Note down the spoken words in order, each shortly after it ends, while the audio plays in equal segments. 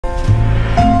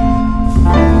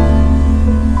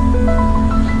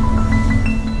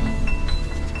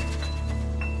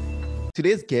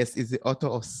Today's guest is the author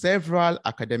of several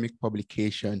academic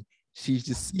publications. She's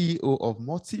the CEO of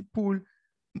Multiple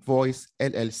Voice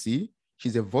LLC.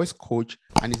 She's a voice coach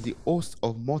and is the host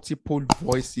of Multiple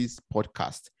Voices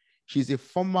podcast. She's a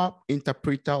former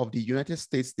interpreter of the United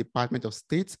States Department of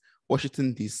State,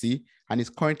 Washington, D.C., and is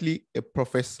currently a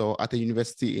professor at a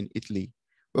university in Italy.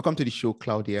 Welcome to the show,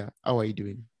 Claudia. How are you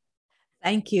doing?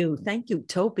 Thank you. Thank you,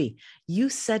 Toby. You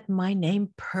said my name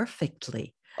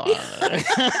perfectly. You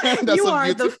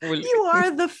are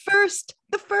the first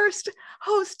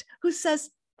host who says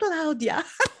Claudia.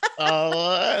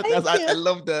 I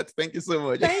love that. Thank you so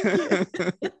much.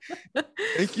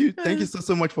 Thank you. Thank you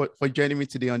so much for joining me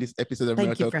today on this episode of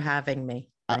Thank you Mirrortalk. for having me.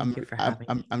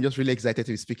 I'm just really excited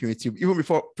to be speaking with you. Even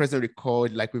before pressing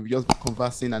record, like we've just been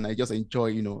conversing, and I just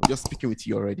enjoy, just speaking with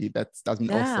you already. That's been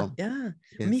awesome. Yeah,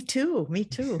 yes. Me too.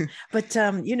 But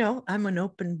I'm an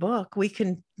open book. We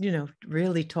can,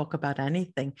 really talk about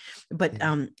anything. But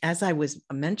as I was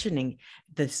mentioning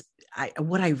this,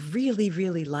 what I really,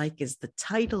 really like is the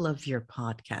title of your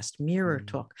podcast, Mirror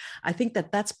Talk. I think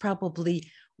that's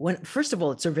probably first of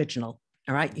all, it's original.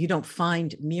 All right. You don't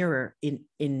find mirror in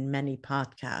many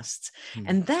podcasts.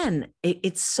 And then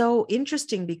it's so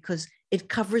interesting because it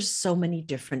covers so many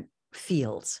different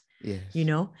fields,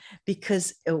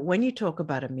 because when you talk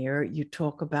about a mirror, you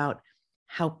talk about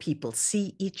how people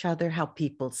see each other, how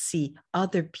people see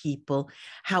other people,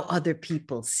 how other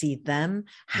people see them,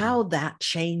 how that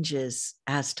changes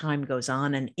as time goes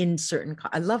on. And in certain,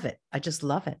 I love it. I just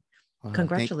love it. Wow,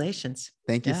 congratulations.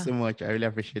 Thank you so much. I really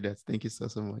appreciate that. Thank you so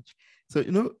much. So,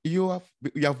 you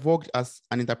have worked as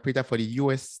an interpreter for the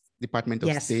U.S. Department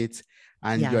of State,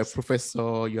 and you're a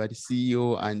professor, you are the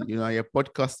CEO, and you're a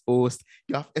podcast host.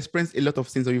 You have experienced a lot of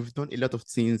things, or you've done a lot of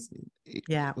things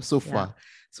so far.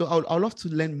 So I'd love to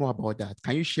learn more about that.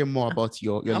 Can you share more about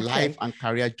your life and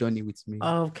career journey with me?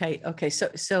 Okay.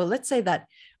 So let's say that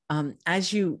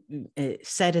as you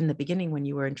said in the beginning when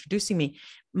you were introducing me,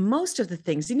 most of the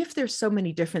things, even if there's so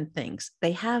many different things,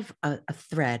 they have a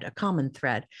thread, a common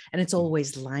thread, and it's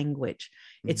always language.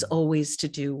 It's always to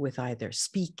do with either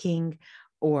speaking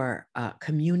or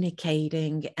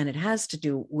communicating, and it has to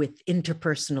do with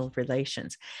interpersonal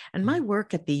relations. And my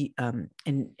work at the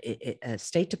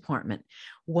State Department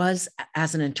was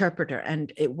as an interpreter.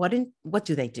 And what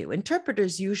do they do?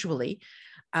 Interpreters usually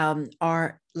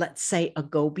are, let's say, a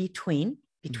go-between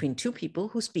between two people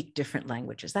who speak different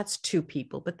languages. That's two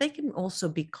people, but they can also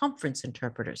be conference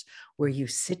interpreters, where you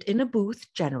sit in a booth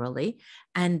generally,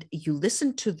 and you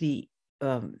listen to the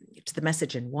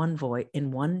message in one voice, in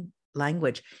one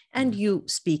language, and you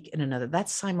speak in another.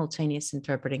 That's simultaneous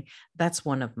interpreting. That's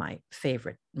one of my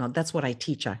favorite. No, that's what I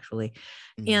teach actually.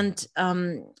 And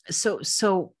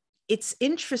so it's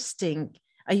interesting.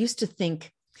 I used to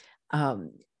think,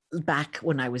 back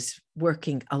when I was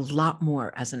working a lot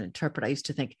more as an interpreter, I used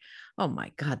to think, oh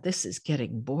my God, this is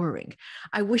getting boring.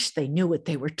 I wish they knew what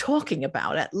they were talking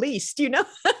about, at least,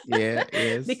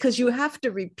 Yes. Because you have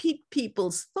to repeat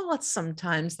people's thoughts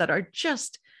sometimes that are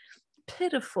just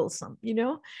pitiful,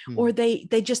 or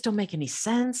they just don't make any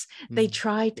sense. They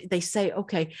say,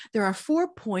 okay, there are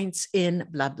 4 points in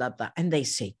blah blah blah, and they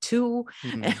say 2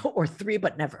 or 3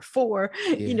 but never 4.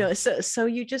 So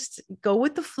you just go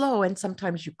with the flow, and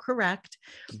sometimes you correct,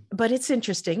 but it's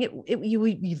interesting.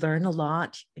 You learn a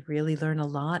lot. You really learn a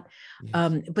lot.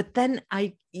 But then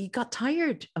I got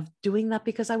tired of doing that,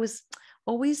 because I was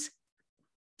always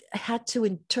had to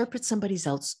interpret someone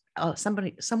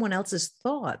else's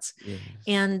thoughts.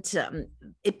 And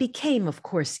it became, of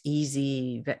course,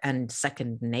 easy and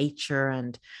second nature.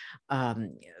 And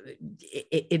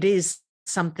it is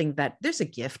something that there's a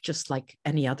gift, just like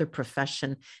any other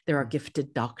profession. There are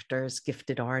gifted doctors,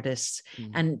 gifted artists.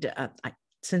 And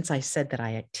since I said that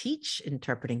I teach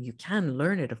interpreting, you can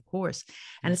learn it, of course.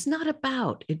 And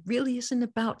it really isn't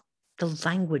about the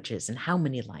languages and how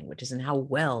many languages and how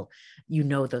well you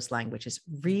know those languages.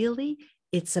 Really,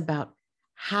 it's about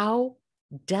how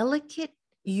delicate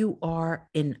you are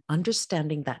in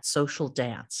understanding that social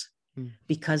dance.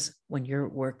 Because when you're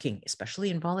working,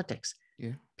 especially in politics,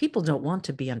 people don't want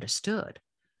to be understood.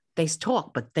 They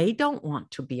talk, but they don't want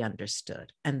to be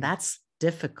understood. And that's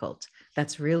difficult.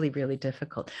 That's really, really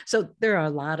difficult. So there are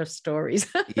a lot of stories.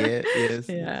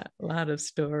 A lot of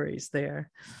stories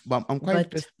there. But I'm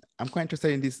quite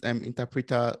interested in this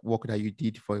interpreter work that you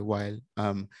did for a while.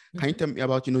 Can you tell me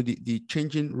about, the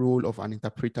changing role of an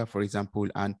interpreter, for example,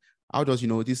 and how does,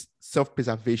 this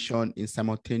self-preservation in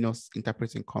simultaneous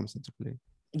interpreting comes into play?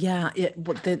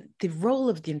 The role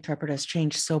of the interpreter has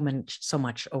changed so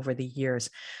much over the years.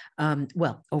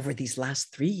 Over these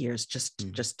last 3 years,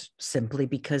 just simply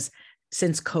because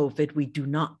since COVID, we do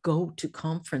not go to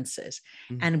conferences,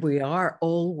 Mm. and we are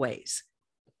always,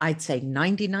 I'd say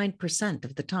 99%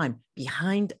 of the time,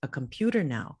 behind a computer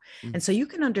now. Mm. And so you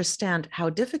can understand how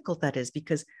difficult that is,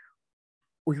 because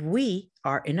we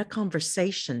are in a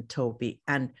conversation, Toby,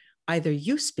 and either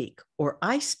you speak or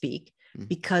I speak,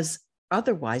 because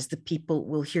otherwise the people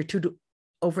will hear two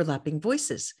overlapping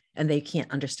voices and they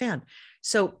can't understand.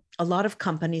 So a lot of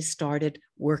companies started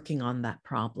working on that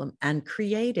problem and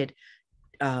created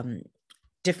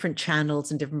different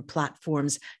channels and different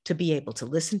platforms to be able to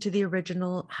listen to the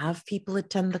original, have people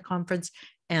attend the conference,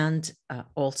 and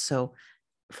also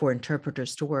for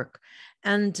interpreters to work.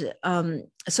 And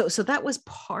so that was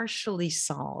partially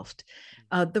solved.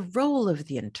 The role of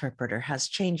the interpreter has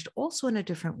changed also in a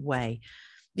different way,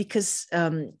 because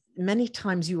many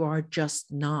times you are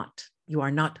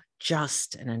not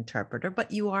just an interpreter,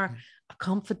 but you are a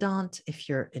confidant. If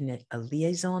you're in a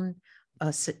liaison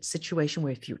situation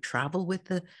where if you travel with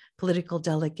the political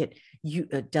delegate,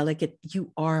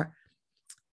 you are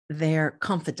their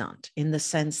confidant, in the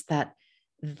sense that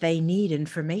they need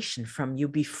information from you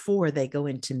before they go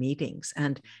into meetings,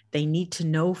 and they need to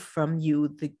know from you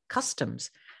the customs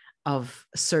of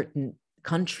certain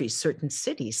countries, certain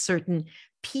cities, certain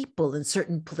people, and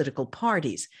certain political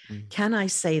parties. Can I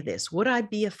say this? Would I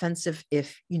be offensive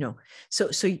if, so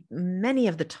many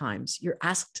of the times you're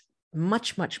asked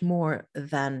much more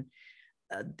than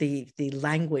the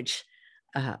language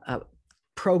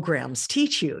programs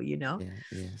teach you.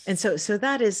 Yes. And so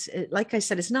that is, like I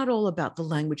said, it's not all about the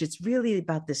language. It's really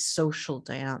about this social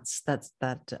dance that's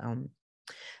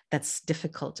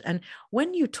difficult. And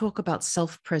when you talk about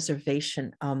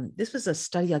self-preservation, this was a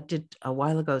study I did a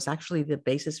while ago. It's actually the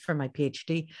basis for my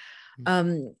PhD.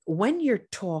 When you're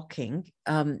talking,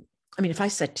 if I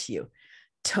said to you,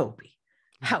 Toby,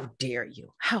 how dare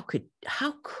you? How could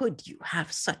you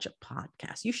have such a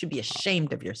podcast? You should be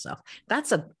ashamed of yourself.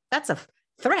 That's a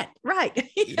threat, right?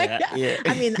 Yeah.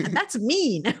 I mean, that's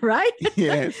mean, right?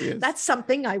 Yes. That's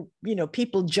something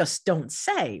people just don't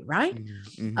say, right?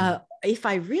 If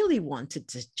I really wanted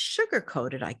to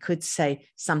sugarcoat it, I could say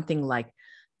something like,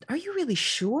 are you really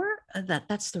sure that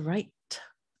that's the right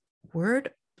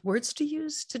words to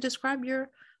use to describe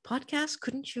your podcast?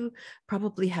 Couldn't you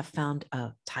probably have found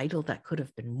a title that could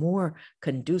have been more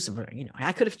conducive? Or,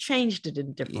 I could have changed it in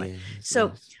a different way.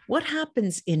 So what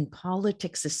happens in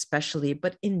politics, especially,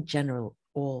 but in general,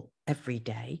 every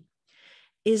day,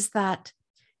 is that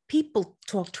people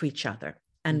talk to each other.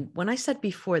 And when I said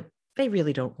before, they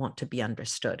really don't want to be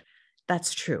understood.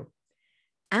 That's true.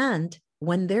 And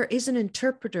when there is an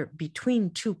interpreter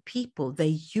between two people,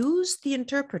 they use the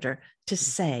interpreter to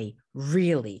say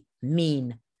really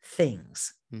mean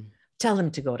things. Tell him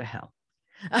to go to hell.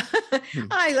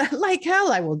 I like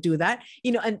hell. I will do that,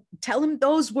 and tell him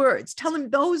those words,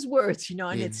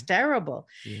 and it's terrible.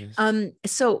 Yes.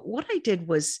 So what I did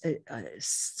was a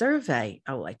survey.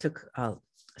 I took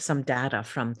some data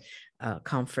from a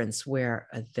conference where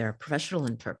there are professional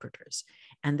interpreters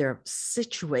and their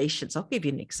situations. I'll give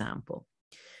you an example.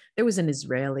 There was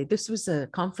this was a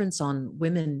conference on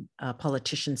women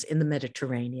politicians in the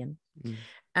Mediterranean.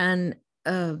 And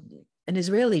an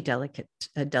Israeli delegate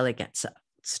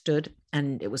stood,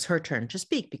 and it was her turn to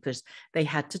speak, because they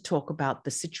had to talk about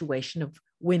the situation of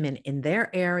women in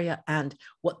their area and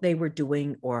what they were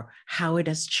doing or how it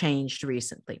has changed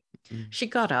recently. She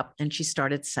got up and she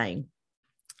started saying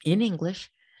in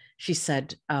English, she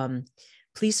said,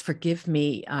 please forgive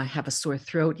me. I have a sore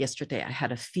throat. Yesterday I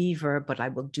had a fever, but I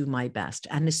will do my best.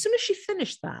 And as soon as she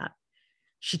finished that,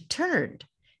 she turned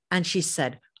and she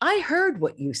said, I heard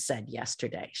what you said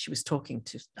yesterday. She was talking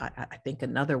to, I think,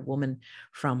 another woman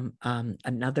from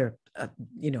another,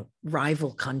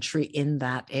 rival country in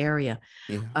that area.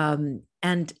 And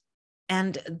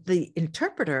the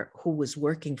interpreter, who was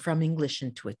working from English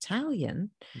into Italian,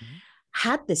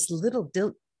 had this little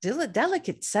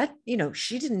delicate set,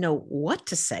 she didn't know what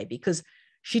to say, because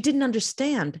she didn't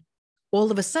understand. All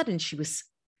of a sudden she was,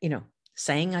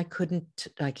 saying, I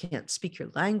can't speak your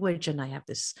language. And I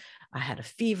had a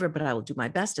fever, but I will do my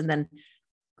best. And then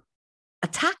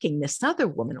attacking this other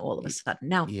woman all of a sudden.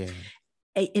 Now,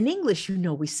 in English,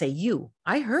 we say you.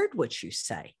 I heard what you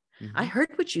say. I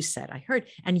heard what you said. I heard.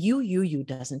 And you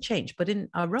doesn't change. But in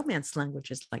Romance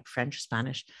languages like French,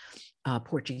 Spanish,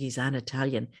 Portuguese, and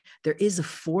Italian, there is a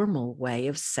formal way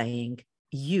of saying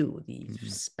you. The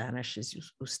Spanish is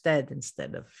usted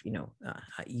instead of,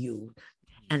 you,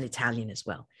 and Italian as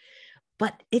well.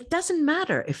 But it doesn't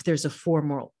matter if there's a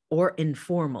formal or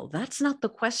informal. That's not the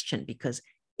question, because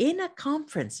in a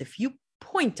conference, if you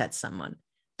point at someone,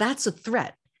 that's a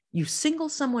threat. You single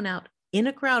someone out in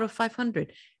a crowd of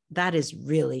 500, that is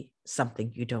really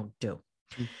something you don't do.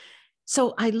 Mm.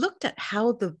 So I looked at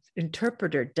how the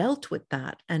interpreter dealt with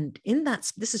that. And in that,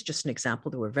 this is just an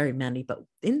example, there were very many, but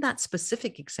in that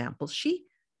specific example, she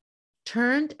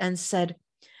turned and said,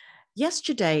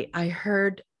 yesterday I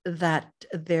heard that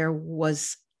there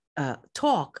was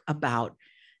talk about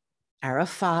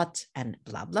Arafat and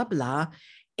blah, blah, blah.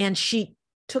 And she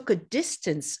took a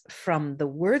distance from the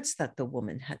words that the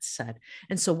woman had said.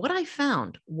 And so what I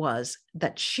found was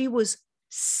that she was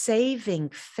saving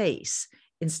face.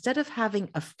 Instead of having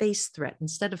a face threat,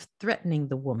 instead of threatening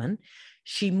the woman,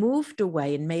 she moved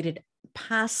away and made it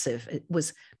passive. It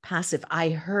was passive. I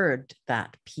heard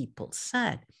that people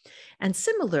said. And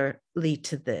similarly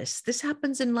to this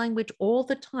happens in language all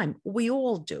the time. We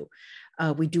all do.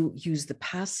 We do use the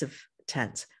passive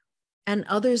tense. And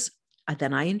others,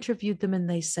 then I interviewed them and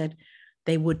they said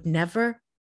they would never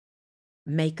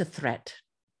make a threat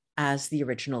as the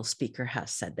original speaker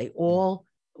has said. They all,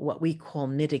 what we call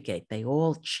mitigate, they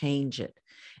all change it.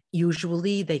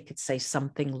 Usually they could say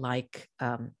something like,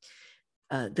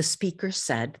 the speaker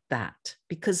said that,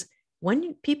 because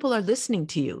when people are listening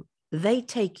to you, they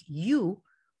take you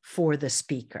for the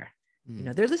speaker. You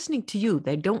know, they're listening to you.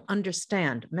 They don't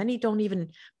understand. Many don't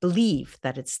even believe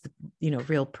that it's the,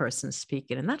 real person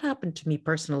speaking. And that happened to me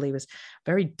personally. It was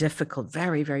very difficult,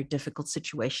 very, very difficult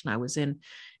situation I was in.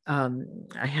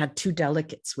 I had two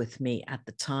delegates with me at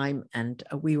the time, and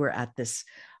we were at this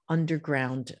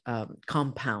underground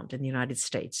compound in the United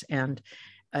States. And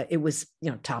it was,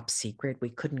 top secret.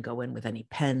 We couldn't go in with any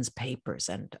pens, papers.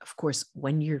 And of course,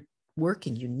 when you're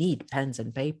working, you need pens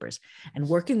and papers. And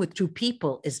working with two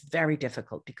people is very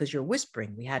difficult because you're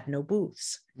whispering. We had no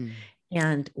booths.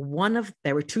 And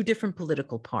there were two different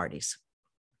political parties,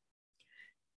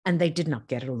 and they did not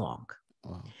get along.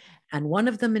 Wow. And one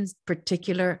of them in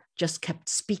particular just kept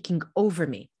speaking over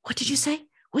me. What did you say?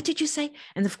 What did you say?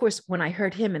 And of course, when I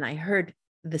heard him and I heard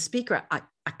the speaker,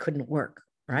 I couldn't work,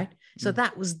 right? So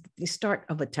that was the start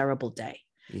of a terrible day.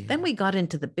 Yeah. Then we got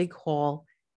into the big hall,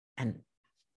 and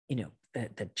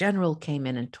the general came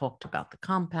in and talked about the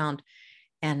compound,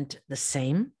 and the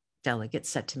same delegate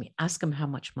said to me, ask him how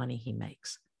much money he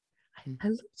makes. I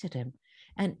looked at him,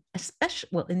 and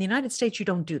especially, in the United States, you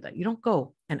don't do that. You don't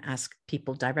go and ask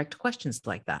people direct questions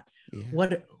like that.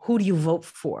 Yeah. Who do you vote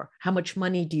for? How much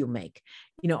money do you make?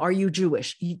 Are you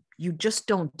Jewish? You just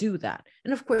don't do that.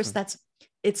 And of course,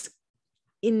 it's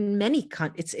in many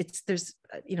countries, there's,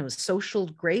 social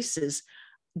graces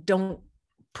don't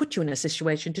put you in a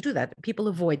situation to do that. People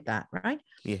avoid that, right?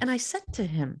 Yeah. And I said to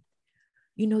him,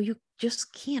 you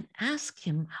just can't ask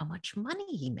him how much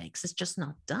money he makes. It's just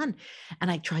not done. And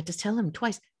I tried to tell him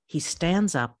twice. He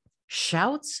stands up,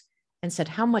 shouts, and said,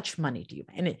 how much money do you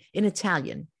make? And in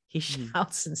Italian, he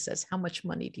shouts and says, how much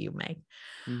money do you make?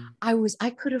 I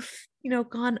could have,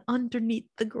 gone underneath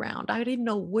the ground. I didn't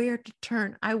know where to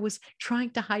turn. I was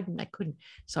trying to hide and I couldn't.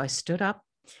 So I stood up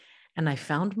and I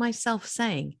found myself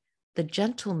saying, the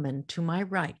gentleman to my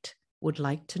right would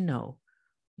like to know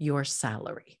your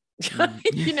salary.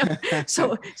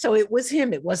 So it was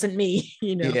him, it wasn't me,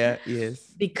 Yeah,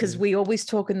 yes. Because we always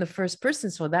talk in the first person.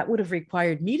 So that would have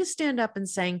required me to stand up and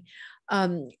saying,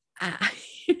 and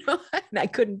I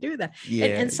couldn't do that. Yeah.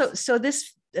 And so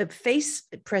this face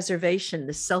preservation,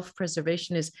 the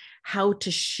self-preservation is how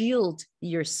to shield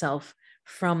yourself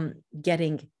from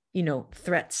getting,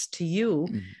 threats to you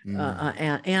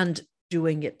and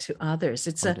doing it to others.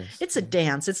 It's a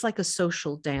dance. It's like a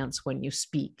social dance when you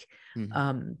speak.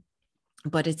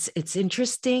 But it's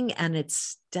interesting and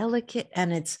it's delicate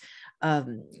and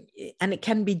and it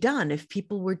can be done if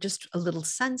people were just a little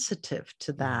sensitive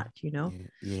to that,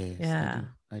 Yes, Yeah.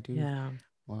 I do. Yeah.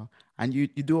 Wow. And you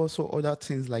do also other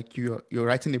things, like you're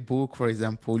writing a book, for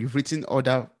example. You've written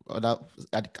other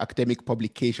academic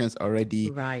publications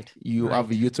already. Right. You have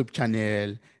a YouTube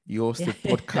channel. You host a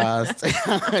podcast.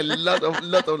 a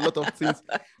lot of things.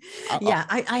 Yeah,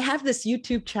 I have this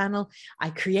YouTube channel. I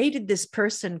created this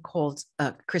person called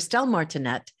Christelle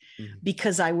Martinet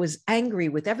because I was angry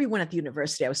with everyone at the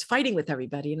university. I was fighting with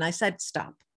everybody, and I said,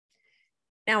 "Stop!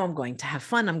 Now I'm going to have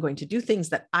fun. I'm going to do things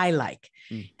that I like."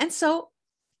 And so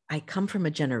I come from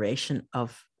a generation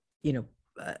of,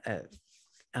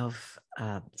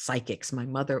 psychics. My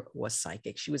mother was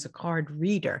psychic. She was a card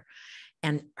reader,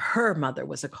 and her mother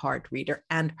was a card reader,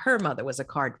 and her mother was a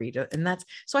card reader. And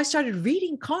so I started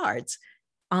reading cards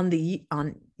on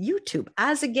YouTube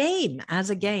as a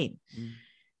game.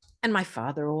 And my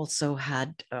father also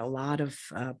had a lot of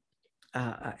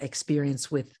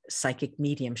experience with psychic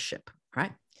mediumship,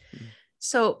 right?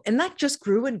 So, and that just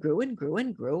grew and grew and grew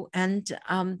and grew. And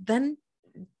then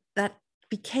that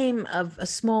became a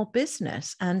small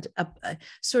business and a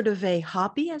sort of a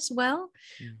hobby as well.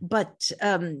 But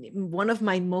one of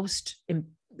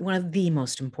the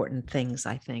most important things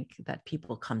I think that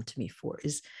people come to me for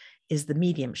is the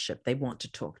mediumship. They want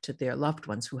to talk to their loved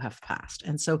ones who have passed.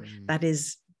 And so that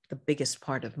is the biggest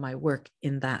part of my work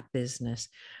in that business.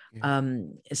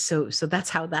 So that's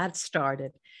how that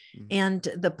started. And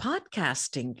the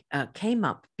podcasting came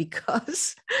up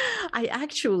because I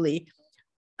actually,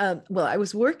 I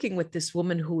was working with this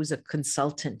woman who was a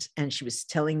consultant, and she was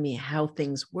telling me how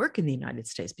things work in the United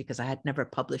States, because I had never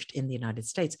published in the United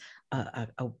States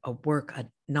a work, a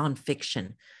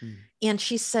nonfiction. And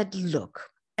she said,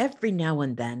 look, every now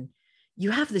and then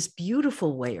you have this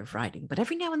beautiful way of writing, but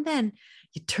every now and then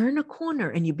you turn a corner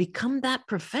and you become that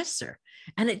professor,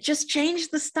 and it just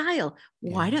changed the style.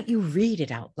 Why don't you read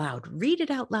it out loud? Read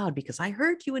it out loud, because I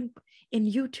heard you in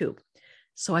YouTube.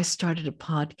 So I started a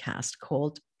podcast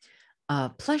called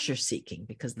Pleasure Seeking,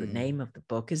 because the name of the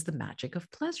book is The Magic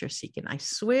of Pleasure Seeking. I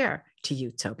swear to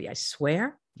you, Toby, I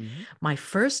swear, my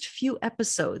first few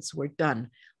episodes were done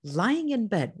lying in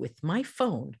bed with my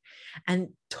phone and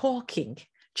talking,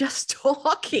 just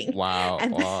talking. Wow.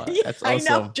 And Wow. That's I awesome.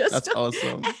 know, just That's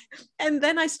awesome. And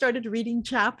then I started reading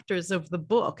chapters of the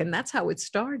book, and that's how it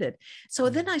started. So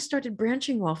then I started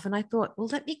branching off, and I thought, well,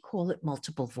 let me call it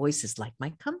Multiple Voices, like my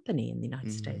company in the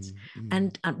United States.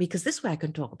 And because this way I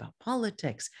can talk about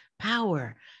politics,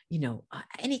 power,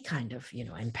 any kind of,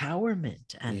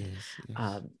 empowerment and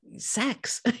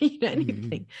sex,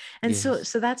 anything. And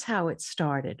so that's how it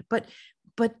started. But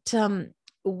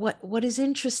what is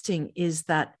interesting is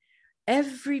that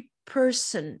every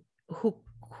person who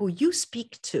you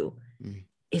speak to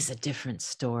is a different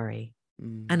story.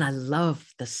 And I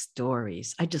love the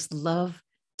stories. I just love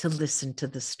to listen to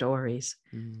the stories,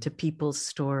 to people's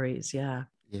stories. Yeah.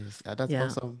 Yes, that's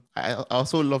awesome. I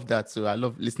also love that. So I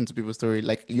love listening to people's story,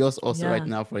 like yours also right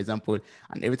now, for example,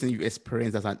 and everything you've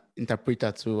experienced as an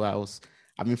interpreter too.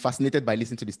 I've been fascinated by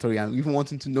listening to the story and even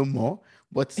wanting to know more.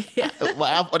 But I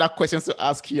have other questions to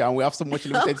ask you, and we have so much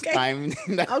limited time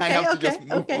that I have to just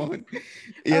move on.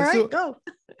 Yeah, all right, go.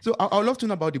 So I would love to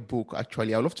know about the book,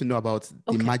 actually. I would love to know about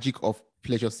the magic of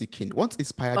pleasure seeking. What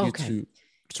inspired you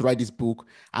to write this book?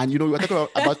 And, we were talking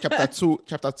about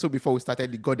chapter two before we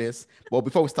started, the goddess. But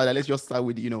before we start, let's just start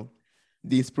with,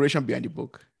 the inspiration behind the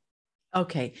book.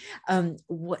 Okay.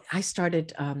 What I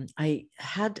started, I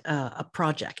had a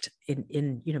project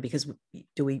in because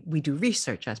we do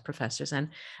research as professors, and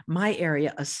my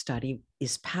area of study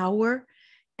is power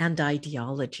and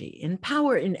ideology, and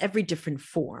power in every different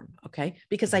form. Okay.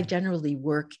 Because I generally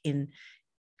work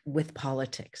with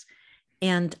politics,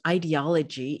 and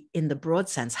ideology in the broad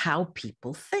sense, how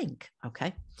people think.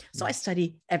 Okay. So I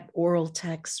study oral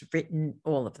texts, written,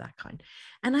 all of that kind.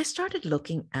 And I started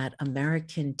looking at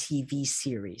American TV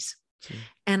series.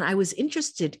 And I was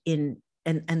interested in,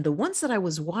 and the ones that I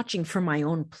was watching for my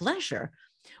own pleasure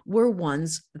were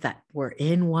ones that were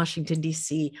in Washington,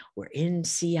 D.C., were in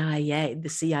the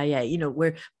CIA,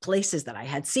 were places that I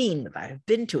had seen, that I have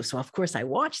been to. So of course I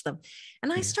watched them.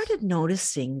 And I started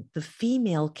noticing the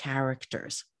female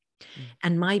characters.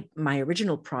 And my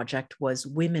original project was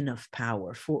women of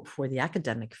power for the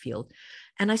academic field.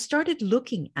 And I started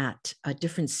looking at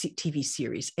different TV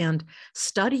series and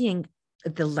studying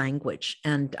the language.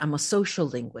 And I'm a social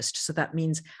linguist. So that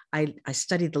means I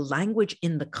study the language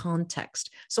in the context.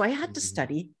 So I had to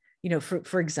study,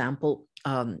 for example,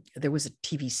 there was a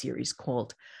TV series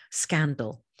called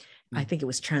Scandal. I think it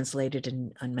was translated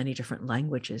in many different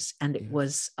languages. And it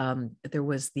was, there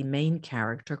was the main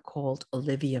character called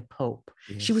Olivia Pope.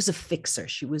 She was a fixer.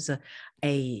 She was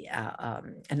a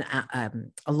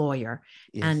lawyer,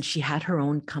 and she had her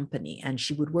own company, and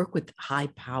she would work with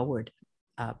high-powered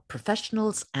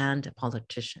professionals and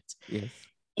politicians.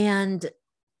 And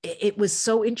it was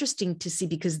so interesting to see,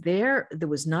 because there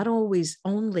was not always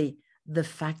only the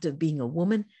fact of being a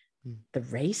woman, the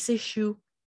race issue,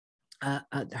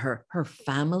 her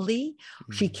family.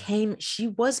 She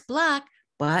was Black,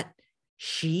 but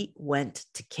she went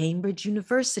to Cambridge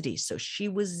University. So she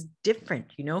was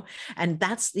different, and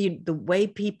that's the way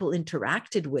people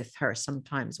interacted with her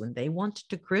sometimes when they wanted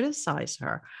to criticize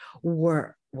her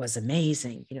was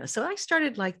amazing, So I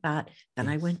started like that. Then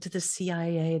I went to the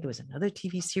CIA. There was another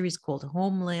TV series called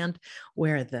Homeland,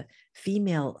 where the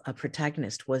female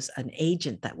protagonist was an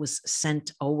agent that was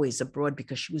sent always abroad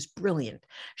because she was brilliant.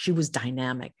 She was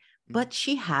dynamic, but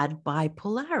she had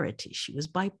bipolarity. She was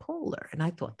bipolar. And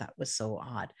I thought that was so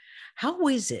odd. How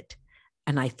is it?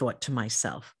 And I thought to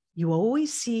myself, you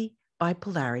always see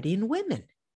bipolarity in women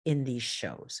in these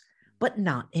shows, but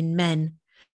not in men.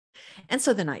 And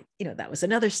so then that was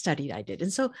another study I did.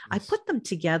 And so I put them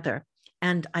together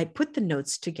and I put the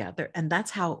notes together. And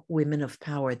that's how Women of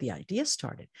Power, the idea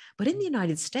started. But in the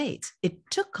United States, it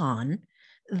took on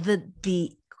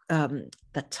the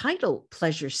title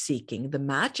Pleasure Seeking, the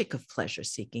magic of pleasure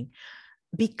seeking,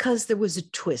 because there was a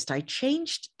twist. I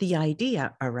changed the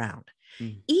idea around.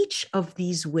 Each of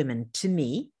these women, to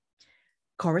me,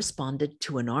 corresponded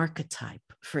to an archetype.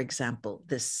 For example,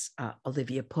 this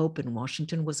Olivia Pope in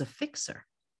Washington was a fixer.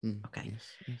 Okay.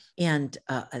 Yes. And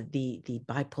the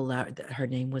bipolar, her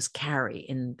name was Carrie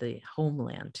in the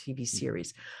Homeland TV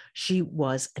series. She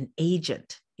was an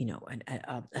agent,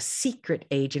 a secret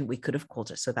agent, we could have called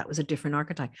her. So that was a different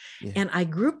archetype. Yeah. And I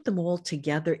grouped them all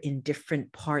together in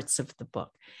different parts of the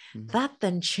book. That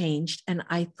then changed. And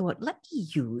I thought, let me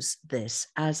use this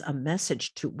as a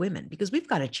message to women, because we've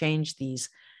got to change these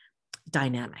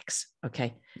dynamics.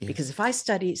 Okay. Yes. Because if I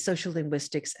study social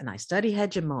linguistics and I study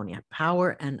hegemonia,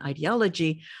 power and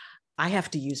ideology, I have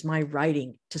to use my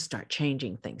writing to start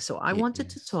changing things. So I wanted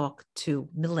to talk to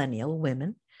millennial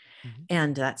women,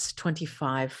 and that's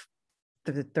 25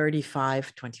 to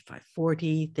 35, 25,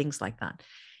 40, things like that.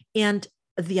 And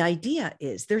the idea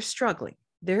is they're struggling.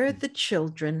 They're the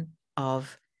children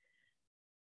of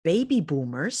baby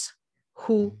boomers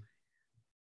who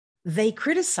they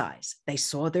criticize. They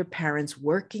saw their parents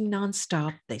working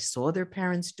nonstop. They saw their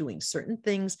parents doing certain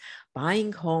things,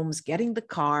 buying homes, getting the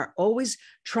car, always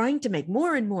trying to make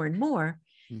more and more and more.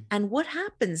 And what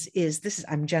happens is,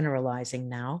 I'm generalizing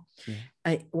now.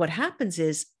 What happens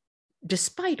is,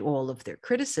 despite all of their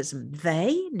criticism,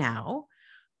 they now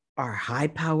are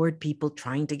high-powered people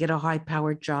trying to get a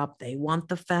high-powered job. They want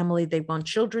the family, they want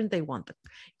children, they want the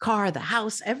car, the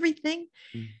house, everything.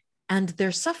 And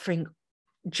they're suffering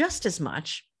just as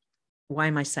much. Why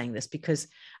am I saying this? Because,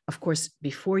 of course,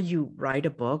 before you write a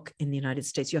book in the United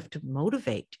States, you have to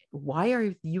motivate. Why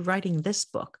are you writing this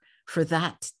book for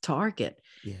that target?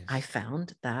 Yes. I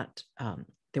found that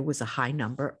there was a high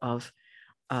number of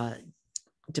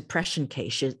depression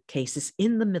cases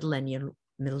in the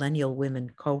millennial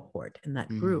women cohort in that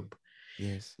group.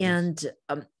 Yes. And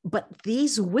but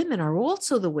these women are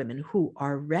also the women who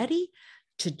are ready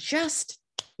to just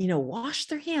wash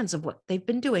their hands of what they've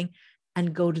been doing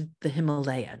and go to the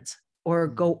Himalayas or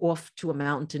go off to a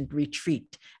mountain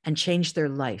retreat and change their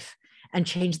life and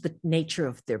change the nature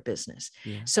of their business.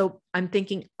 Yeah. So I'm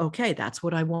thinking, okay, that's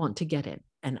what I want to get in.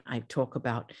 And I talk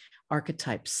about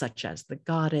archetypes such as the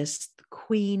goddess, the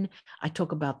queen. I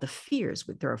talk about the fears.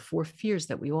 There are 4 fears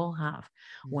that we all have.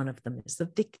 One of them is the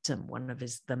victim. One of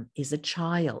them is a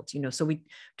child. So we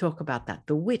talk about that,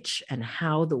 the witch, and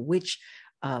how the witch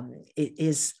it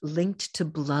is linked to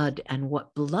blood and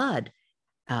what blood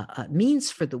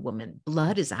means for the woman.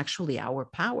 Blood is actually our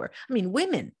power. I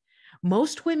mean,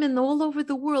 most women all over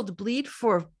the world bleed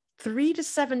for 3 to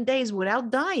 7 days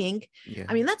without dying. Yeah.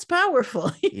 I mean, that's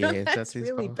powerful. That's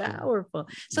really powerful.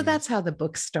 So that's how the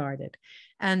book started.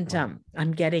 And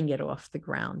I'm getting it off the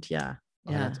ground. Yeah.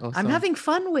 Oh, yeah. Awesome. I'm having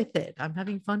fun with it.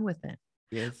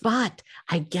 Yes. But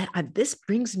this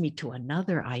brings me to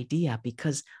another idea,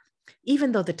 because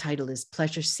even though the title is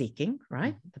Pleasure Seeking,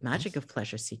 right? The magic of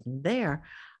pleasure seeking, there,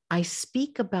 I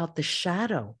speak about the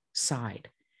shadow side,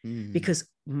 because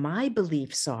my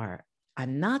beliefs are,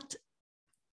 I'm not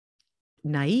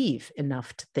naive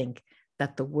enough to think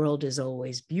that the world is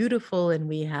always beautiful and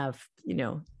we have,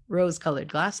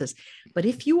 rose-colored glasses. But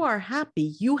if you are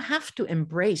happy, you have to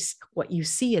embrace what you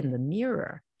see in the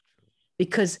mirror,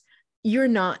 because you're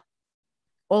not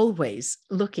always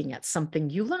looking at something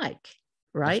you like.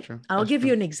 Right? I'll give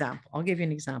you an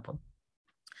example.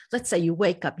 Let's say you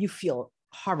wake up, you feel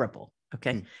horrible.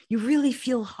 Okay. You really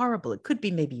feel horrible. It could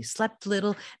be maybe you slept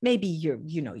little, maybe your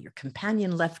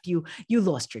companion left you, you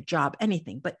lost your job,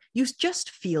 anything, but you just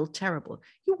feel terrible.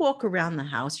 You walk around the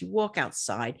house, you walk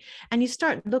outside, and you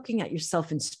start looking at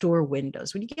yourself in store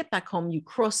windows. When you get back home, you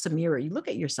cross the mirror, you look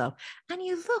at yourself, and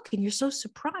you look, and you're so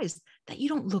surprised that you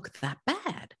don't look that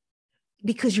bad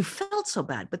because you felt so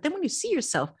bad. But then when you see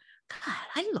yourself, God,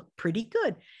 I look pretty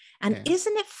good. And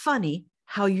isn't it funny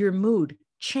how your mood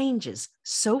changes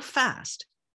so fast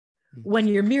when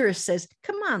your mirror says,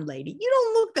 come on, lady, you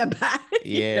don't look that bad.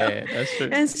 Yeah, that's true.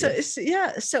 And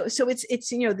so, so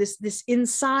it's this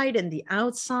inside and the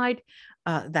outside,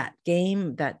 that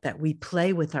game that we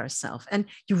play with ourselves. And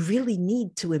you really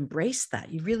need to embrace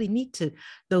that. You really need to,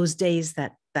 those days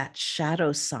that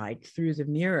shadow side through the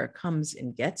mirror comes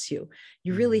and gets you,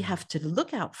 you really have to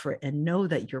look out for it and know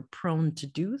that you're prone to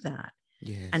do that.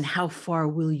 Yes. And how far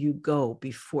will you go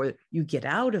before you get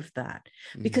out of that?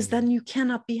 Because then you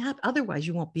cannot be happy. Otherwise,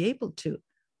 you won't be able to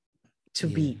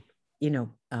be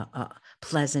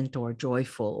pleasant or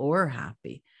joyful or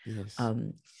happy. Yes.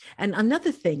 And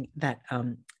another thing that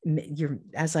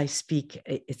as I speak,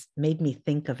 it's made me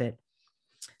think of it.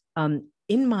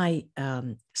 In my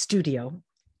studio,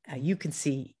 you can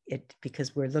see it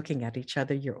because we're looking at each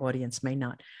other. Your audience may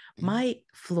not. My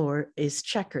floor is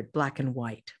checkered, black and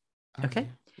white. Okay.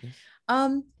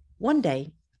 Yes. One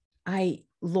day I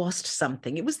lost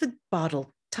something. It was the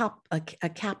bottle top, a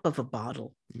cap of a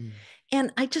bottle.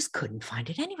 And I just couldn't find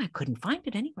it anywhere. Couldn't find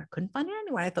it anywhere.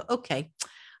 I thought, okay,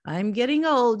 I'm getting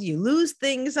old. You lose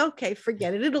things. Okay,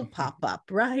 forget it. It'll pop up,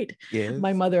 right? Yes.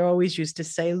 My mother always used to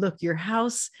say, look, your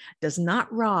house does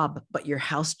not rob, but your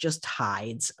house just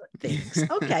hides things.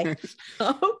 Okay.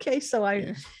 Okay.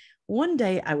 So one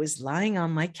day I was lying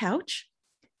on my couch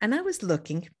and I was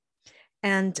looking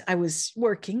and I was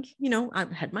working, I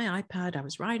had my iPad, I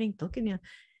was writing, looking,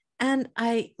 and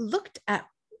I looked at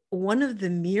one of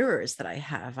the mirrors that I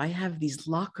have. I have these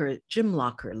gym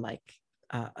locker, like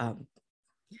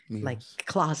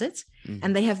closets,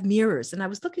 and they have mirrors. And I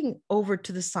was looking over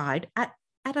to the side at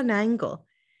an angle,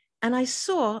 and I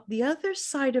saw the other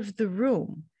side of the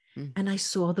room, and I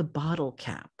saw the bottle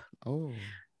cap. Oh,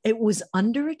 it was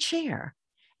under a chair,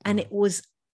 and it was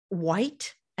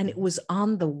white, and it was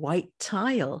on the white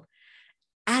tile,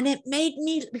 and it made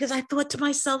me, because I thought to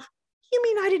myself, you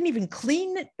mean I didn't even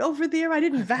clean it over there? I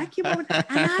didn't vacuum over it?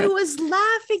 And I was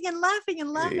laughing and laughing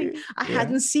and laughing. I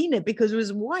hadn't seen it because it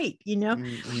was white,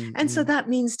 And so that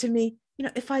means to me,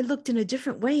 if I looked in a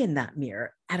different way in that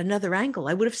mirror at another angle,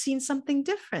 I would have seen something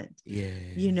different.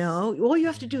 All you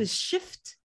have to do is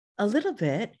shift a little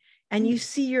bit and you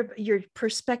see your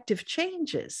perspective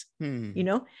changes,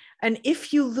 And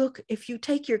if you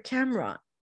take your camera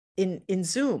in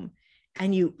Zoom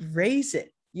and you raise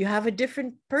it, you have a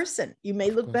different person. You may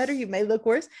look better, you may look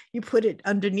worse. You put it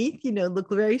underneath, look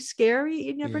very scary.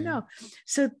 You never know.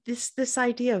 So this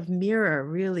idea of mirror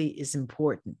really is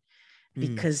important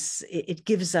because it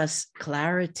gives us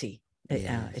clarity.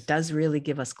 It does really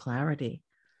give us clarity.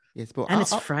 Yes, but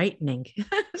it's frightening.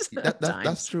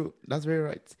 That's true. That's very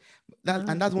right.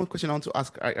 And that's one question I want to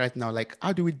ask right now. Like,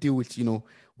 how do we deal with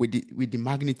with the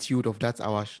magnitude of that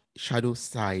our shadow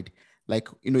side? Like,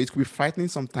 it could be frightening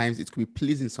sometimes, it could be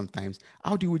pleasing sometimes.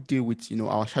 How do we deal with,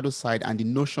 our shadow side and the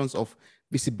notions of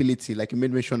visibility? Like you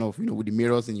made mention of, with the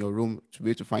mirrors in your room to be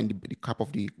able to find the cap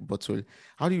of the bottle.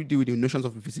 How do you deal with the notions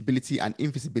of visibility and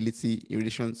invisibility in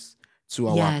relations to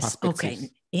our perspectives? Okay.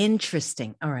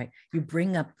 Interesting. All right. You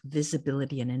bring up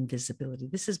visibility and invisibility.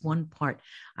 This is one part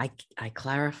I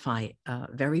clarify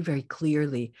very, very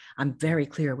clearly. I'm very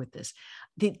clear with this.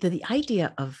 The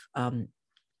idea of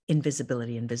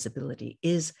invisibility and visibility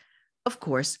is, of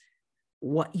course,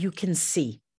 what you can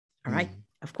see. All right.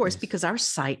 Of course, because our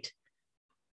sight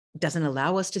doesn't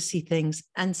allow us to see things,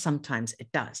 and sometimes it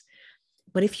does.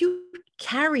 But if you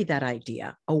carry that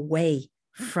idea away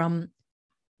from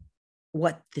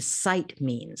what the sight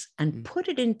means and put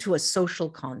it into a social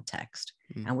context,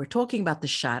 and we're talking about the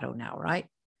shadow now, right?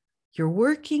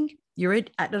 You're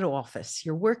at an office.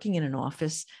 You're working in an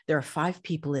office. There are 5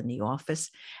 people in the office,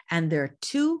 and there are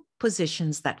 2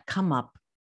 positions that come up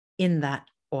in that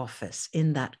office,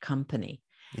 in that company.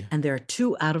 And there are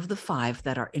 2 out of the 5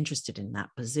 that are interested in that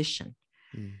position.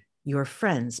 You're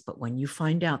friends, but when you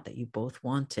find out that you both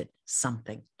want it,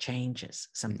 something changes.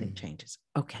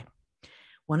 Okay.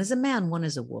 One is a man, one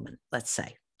is a woman, let's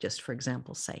say, just for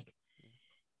example's sake.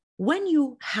 When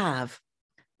you have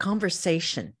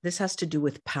conversation, this has to do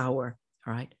with power,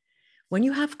 all right? When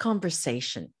you have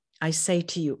conversation, I say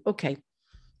to you, okay,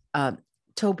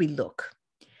 Toby, look,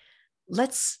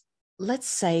 let's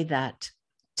say that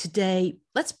today,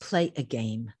 let's play a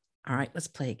game, all right? Let's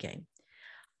play a game.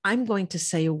 I'm going to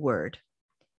say a word,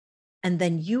 and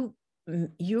then you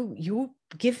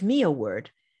give me a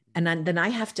word, and then I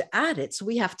have to add it. So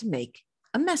we have to make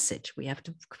a message. We have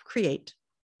to create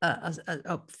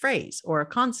a phrase or a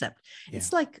concept.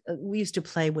 It's like we used to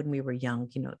play when we were young,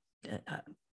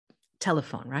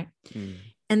 telephone, right?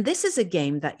 And this is a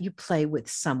game that you play with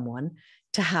someone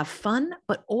to have fun,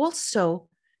 but also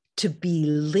to be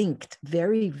linked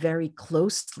very, very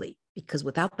closely, because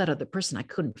without that other person, I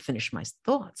couldn't finish my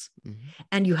thoughts.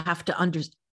 And you have to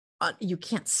you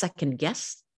can't second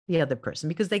guess the other person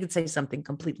because they could say something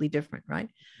completely different, right?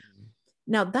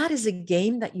 Now, that is a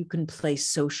game that you can play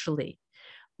socially,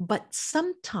 but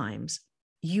sometimes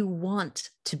you want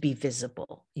to be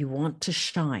visible, you want to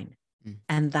shine,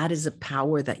 and that is a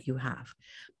power that you have.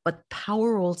 But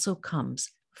power also comes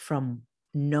from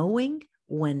knowing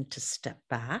when to step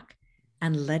back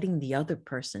and letting the other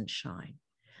person shine.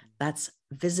 That's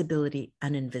visibility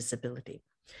and invisibility.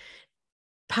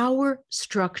 Power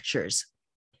structures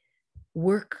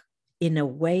work in a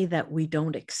way that we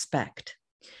don't expect.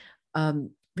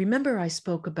 Remember, I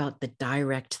spoke about the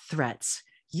direct threats.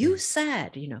 You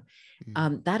said,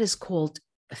 that is called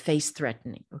face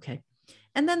threatening. Okay.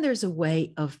 And then there's a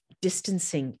way of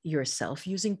distancing yourself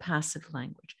using passive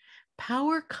language.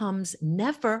 Power comes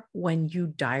never when you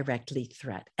directly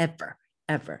threat, ever,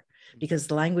 because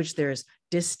the language, there's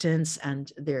distance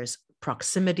and there's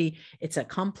proximity. It's a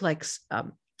complex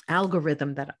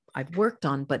algorithm that I've worked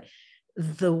on, but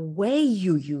the way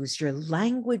you use your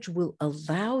language will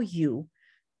allow you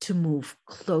to move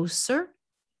closer,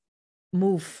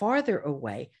 move farther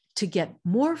away, to get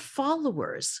more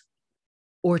followers,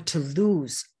 or to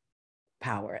lose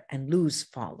power and lose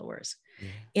followers.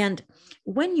 And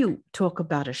when you talk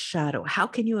about a shadow, how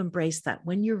can you embrace that?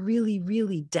 When you're really,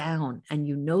 really down and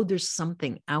you know there's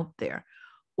something out there,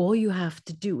 all you have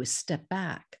to do is step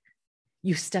back.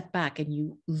 You step back and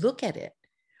you look at it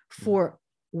for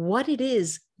what it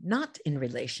is, not in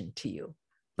relation to you,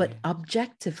 but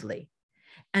objectively,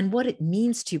 and what it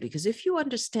means to you. Because if you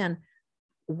understand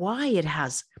why it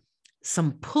has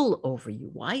some pull over you,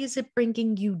 why is it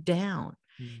bringing you down?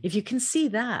 If you can see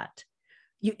that,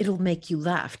 it'll make you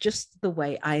laugh, just the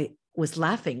way I was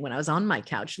laughing when I was on my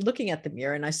couch looking at the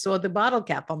mirror and I saw the bottle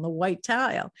cap on the white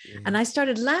tile. And I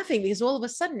started laughing because all of a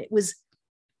sudden it was,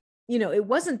 it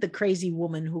wasn't the crazy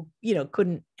woman who,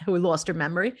 who lost her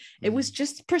memory. It was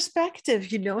just perspective,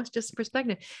 it's just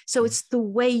perspective. So it's the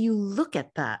way you look at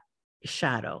that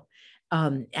shadow.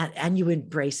 And you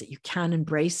embrace it. You can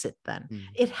embrace it then.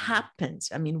 It happens.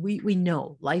 I mean, we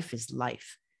know life is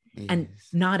life. And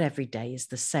not every day is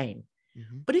the same.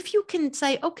 But if you can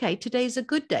say, okay, today's a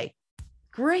good day.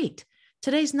 Great.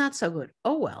 Today's not so good.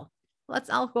 Oh, well,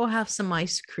 I'll go have some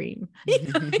ice cream.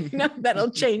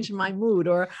 That'll change my mood,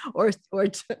 or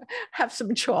to have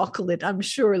some chocolate. I'm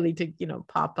surely to,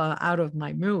 pop out of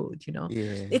my mood,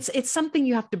 It's something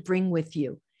you have to bring with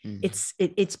you.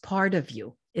 It's part of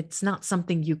you. It's not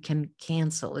something you can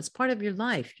cancel. It's part of your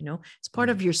life, it's part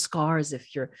of your scars. If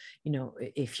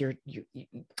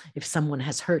if someone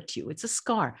has hurt you, it's a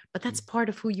scar, but that's part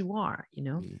of who you are,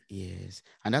 Yes.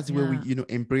 And that's where we,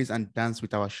 embrace and dance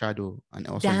with our shadow and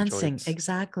also dancing. enjoy it.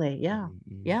 Exactly. Yeah.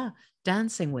 Yeah.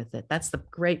 Dancing with it. That's the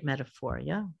great metaphor.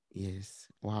 Yeah. Yes.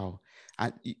 Wow.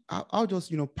 And how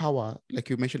does, power, like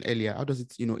you mentioned earlier, how does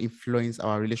it, influence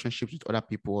our relationships with other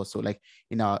people also, like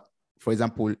for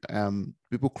example,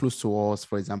 people close to us,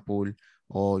 for example,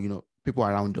 or, people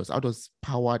around us? How does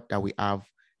power that we have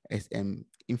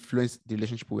influence the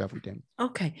relationship we have with them?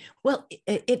 Okay. Well,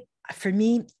 it for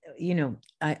me,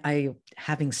 I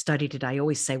having studied it, I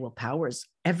always say, well, power is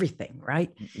everything,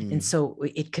 right? And so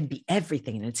it can be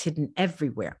everything and it's hidden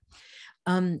everywhere.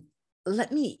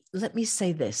 Let me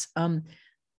say this.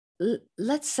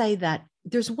 Let's say that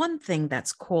there's one thing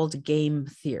that's called game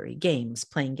theory,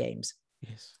 playing games.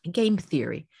 Yes. Game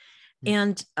theory.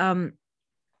 And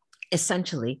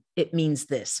essentially, it means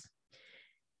this.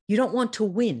 You don't want to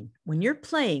win when you're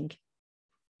playing,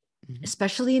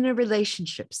 especially in a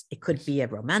relationships. It could be a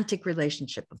romantic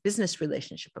relationship, a business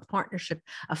relationship, a partnership,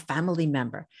 a family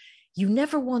member. You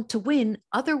never want to win.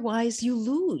 Otherwise, you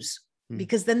lose,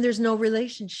 because then there's no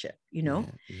relationship, Yes.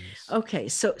 Okay,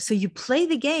 so you play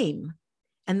the game,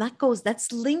 and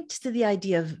that's linked to the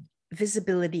idea of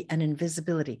visibility and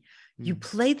invisibility. You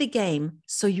play the game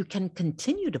so you can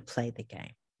continue to play the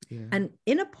game. Yeah. And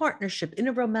in a partnership, in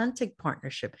a romantic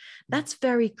partnership, that's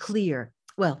very clear.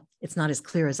 Well, it's not as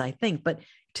clear as I think, but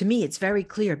to me, it's very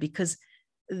clear, because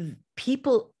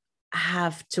people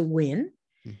have to win.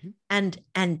 And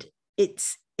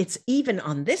it's even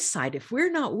on this side, if we're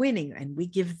not winning and we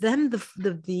give them the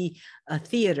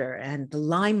theater and the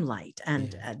limelight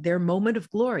and their moment of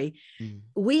glory,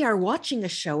 we are watching a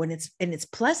show, and it's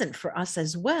pleasant for us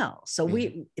as well. So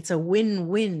it's a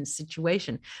win-win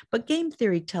situation. But game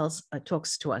theory talks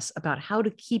to us about how to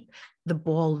keep the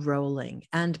ball rolling,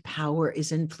 and power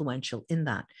is influential in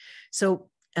that. So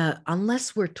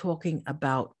unless we're talking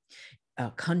about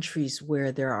countries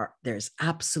where there's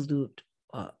absolute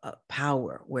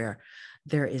power, where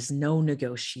there is no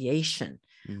negotiation,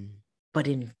 but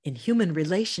in human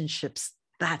relationships,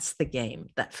 that's the game.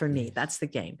 That for me, that's the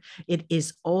game. It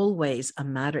is always a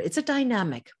matter. It's a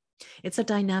dynamic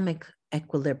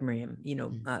equilibrium.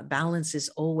 Balance is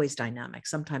always dynamic.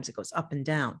 Sometimes it goes up and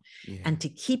down. And to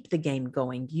keep the game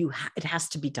going, it has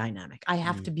to be dynamic. I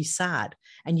have to be sad,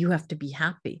 and you have to be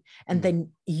happy, and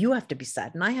then you have to be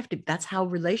sad, and I have to. That's how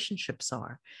relationships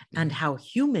are, and how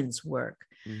humans work.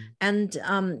 And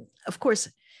of course,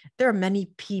 there are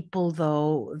many people,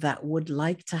 though, that would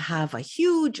like to have a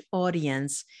huge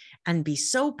audience and be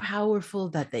so powerful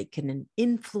that they can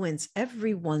influence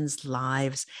everyone's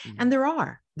lives. Mm. And there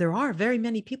are very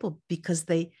many people, because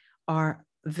they are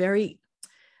they're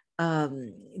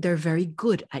very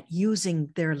good at using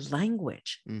their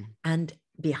language. Mm. And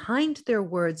behind their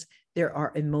words, there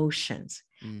are emotions.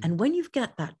 Mm. And when you've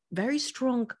got that very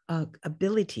strong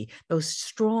ability, those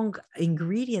strong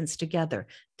ingredients together,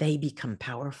 they become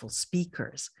powerful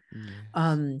speakers.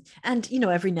 Yes. And,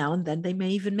 every now and then they may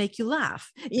even make you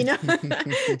laugh,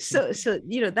 so,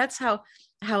 that's how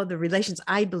the relations,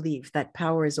 I believe that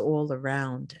power is all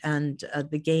around, and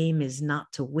the game is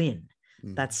not to win.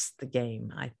 Mm. That's the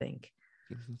game, I think.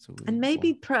 So, And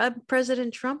maybe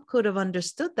President Trump could have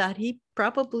understood that. He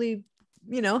probably,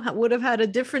 would have had a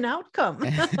different outcome.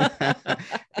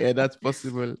 Yeah, that's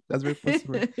possible. That's very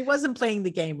possible. He wasn't playing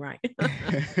the game right.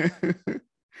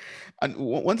 And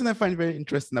one thing I find very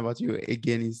interesting about you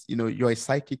again is, you're a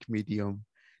psychic medium.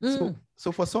 So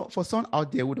for someone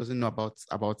out there who doesn't know about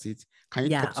it, can you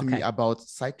talk to me about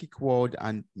psychic world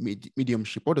and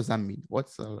mediumship? What does that mean?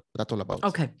 What's that all about?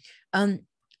 Okay.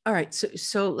 All right.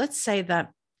 So let's say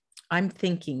that I'm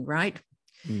thinking, right?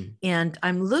 And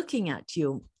I'm looking at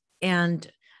you, and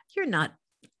you're not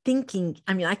thinking.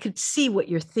 I mean, I could see what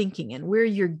you're thinking and where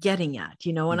you're getting at,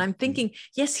 and I'm thinking,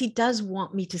 yes, he does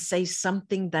want me to say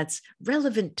something that's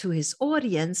relevant to his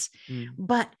audience,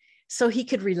 but so he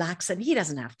could relax and he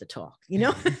doesn't have to talk,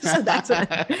 So that's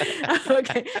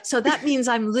okay. So that means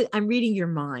I'm reading your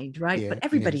mind, right? Yeah, but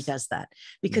everybody yes. does that,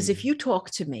 because if you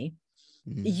talk to me,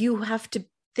 you have to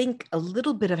think a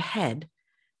little bit ahead.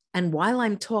 And while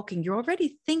I'm talking, you're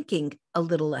already thinking a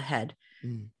little ahead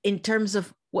in terms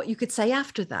of what you could say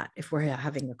after that, if we're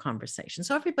having a conversation.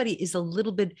 So everybody is a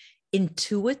little bit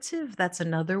intuitive. That's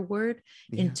another word,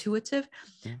 intuitive.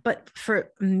 Yeah. But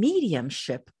for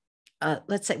mediumship,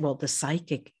 let's say, well, the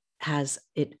psychic has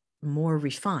it more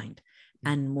refined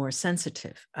and more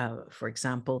sensitive. For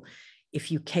example,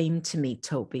 if you came to me,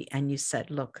 Toby, and you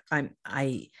said, look, I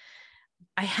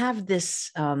have this,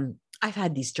 I've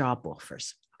had these job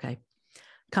offers, okay?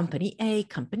 Company A,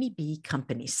 company B,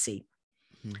 company C.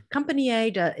 Company A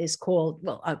is called,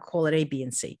 well, I'll call it A, B,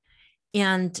 and C.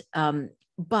 And,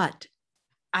 but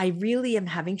I really am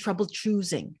having trouble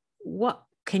choosing. What,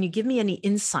 can you give me any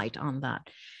insight on that?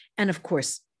 And of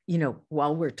course,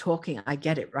 while we're talking, I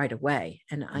get it right away.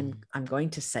 And I'm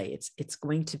going to say it's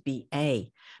going to be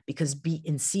A, because B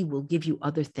and C will give you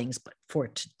other things. But for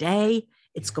today,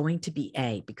 it's going to be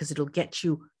A, because it'll get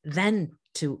you then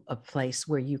to a place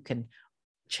where you can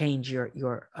change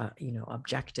your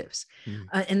objectives.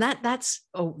 And that's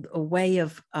a way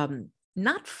of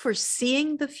not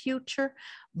foreseeing the future,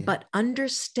 but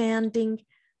understanding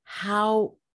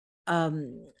how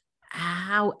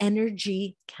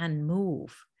energy can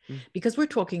move. Because we're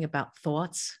talking about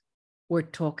thoughts, we're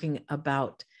talking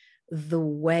about the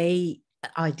way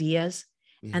ideas,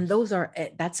 and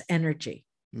that's energy.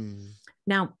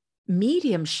 Now,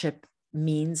 mediumship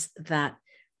means that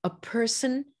a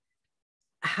person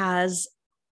has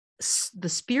the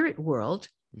spirit world,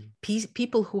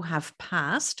 people who have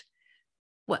passed,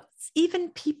 even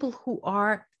people who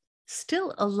are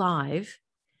still alive,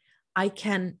 I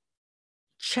can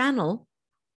channel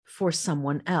for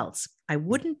someone else. I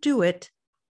wouldn't do it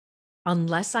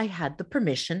unless I had the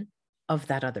permission of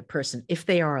that other person, if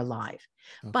they are alive.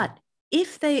 Okay. But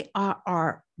if they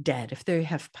are dead, if they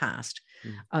have passed,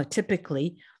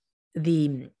 typically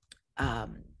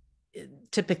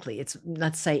it's,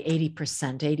 let's say 80%,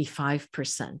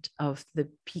 85% of the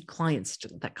clients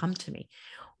that come to me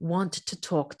want to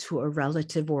talk to a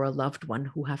relative or a loved one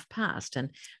who have passed. And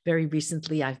very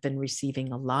recently, I've been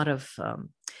receiving a lot of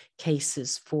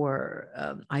cases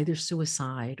for either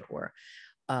suicide or,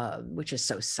 which is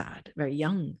so sad, very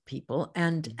young people,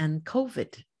 and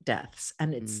COVID deaths,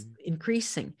 and it's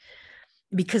increasing.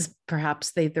 Because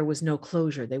perhaps there was no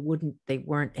closure. They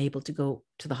weren't able to go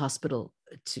to the hospital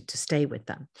to stay with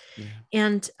them.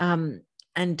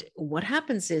 And what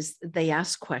happens is they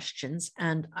ask questions,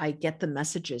 and I get the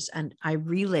messages and I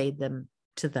relay them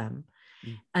to them.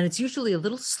 And it's usually a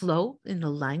little slow in the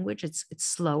language. It's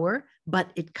slower,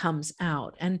 but it comes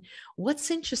out. And what's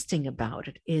interesting about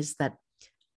it is that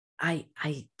I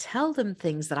tell them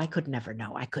things that I could never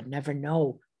know. I could never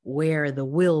know where the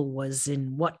will was,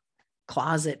 in what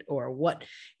closet, or what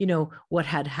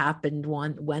had happened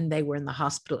when they were in the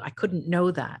hospital. I couldn't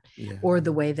know that, or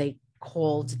the way they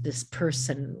called this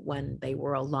person when they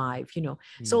were alive.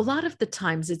 So a lot of the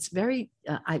times it's very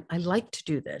I like to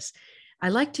do this. I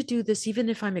like to do this even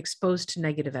if I'm exposed to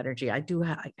negative energy. I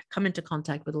come into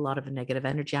contact with a lot of negative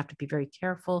energy. I have to be very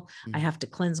careful. I have to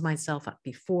cleanse myself up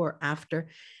before, after.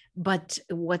 But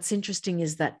what's interesting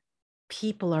is that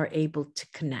people are able to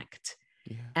connect.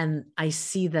 Yeah. And I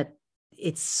see that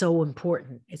it's so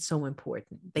important. It's so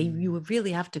important. You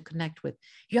really have to connect with,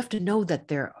 you have to know that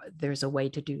there's a way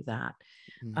to do that.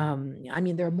 I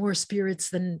mean, there are more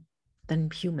spirits than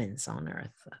humans on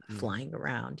earth flying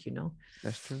around, you know.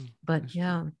 That's true. But That's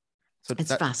yeah, true. So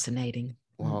it's fascinating.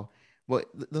 Wow. But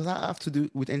does that have to do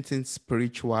with anything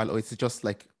spiritual, or is it just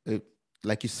like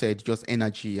you said, just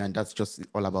energy, and that's just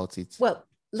all about it? Well,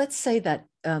 let's say that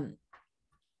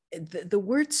the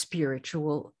word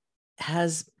spiritual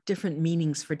has different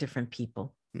meanings for different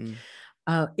people.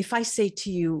 If I say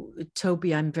to you,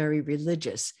 Toby, I'm very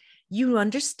religious, you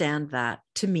understand that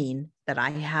to mean that I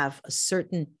have a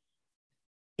certain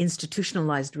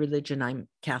institutionalized religion. I'm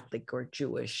Catholic or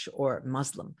Jewish or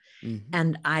Muslim,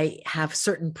 and I have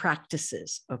certain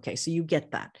practices. Okay, so you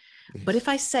get that. Yes. But if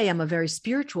I say I'm a very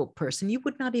spiritual person, you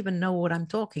would not even know what I'm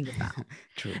talking about.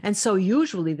 True. And so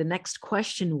usually the next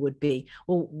question would be,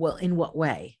 well, in what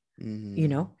way? You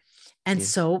know? And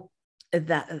so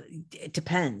that it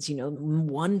depends. You know,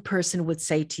 one person would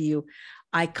say to you,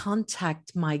 I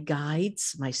contact my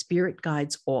guides, my spirit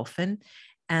guides often,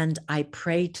 and I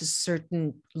pray to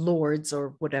certain lords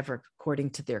or whatever,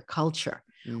 according to their culture,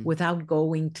 without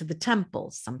going to the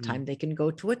temple. Sometimes they can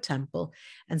go to a temple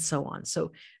and so on.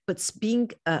 So, but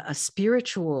being a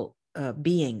spiritual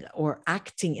being or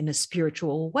acting in a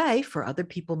spiritual way for other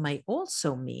people may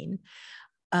also mean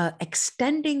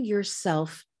extending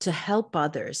yourself to help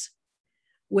others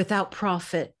without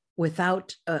profit,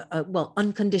 without,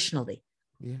 unconditionally.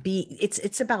 Yeah.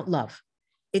 It's about love.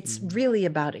 It's really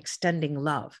about extending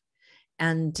love,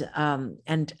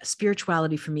 and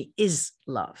spirituality for me is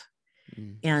love,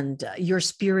 and your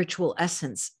spiritual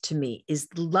essence to me is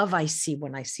the love I see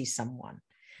when I see someone.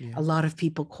 Yeah. A lot of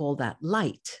people call that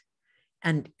light,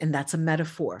 and that's a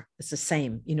metaphor. It's the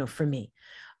same, you know, for me.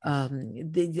 A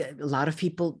lot of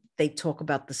people, they talk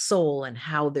about the soul and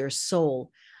how their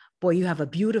soul, boy, you have a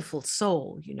beautiful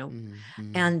soul, you know,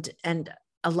 and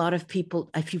a lot of people,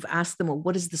 if you've asked them, well,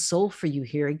 what is the soul for you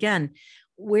here? Again,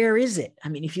 where is it? I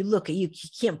mean, if you look, you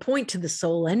can't point to the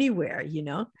soul anywhere, you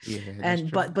know,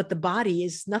 but the body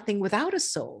is nothing without a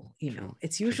soul, you know,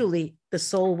 it's usually the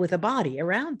soul with a body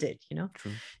around it, you know.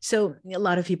 True. So a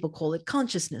lot of people call it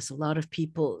consciousness. A lot of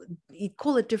people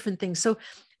call it different things. So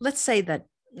let's say that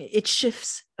it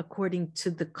shifts according to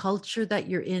the culture that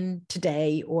you're in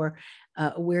today, or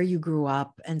where you grew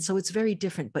up. And so it's very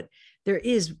different, but there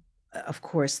is, of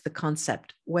course, the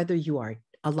concept, whether you are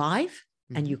alive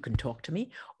and you can talk to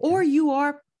me, or you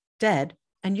are dead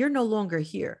and you're no longer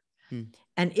here.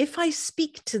 And if I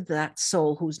speak to that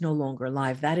soul who's no longer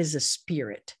alive, that is a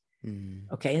spirit.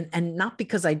 Okay. And not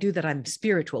because I do that, I'm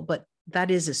spiritual, but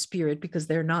that is a spirit because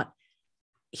they're not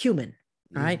human.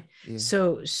 Right. Yeah.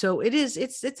 So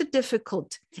it's a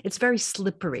difficult, it's very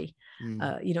slippery.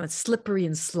 You know, it's slippery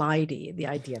and slidey, the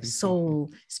idea of soul,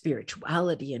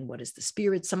 spirituality, and what is the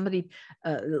spirit.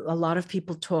 A lot of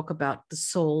people talk about the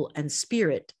soul and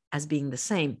spirit as being the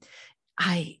same.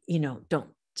 I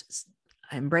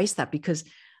embrace that because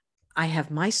I have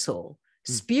my soul.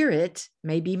 Spirit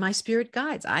may be my spirit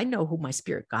guides. I know who my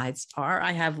spirit guides are.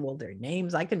 I have their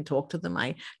names. I can talk to them.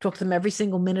 I talk to them every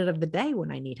single minute of the day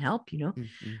when I need help, you know.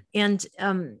 And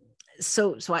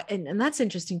and that's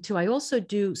interesting too. I also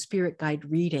do spirit guide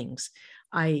readings.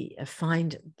 I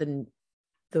find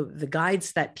the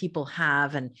guides that people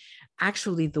have, and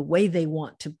actually the way they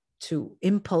want to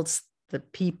impulse the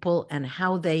people, and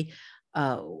how they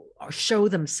show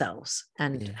themselves,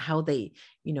 and how they,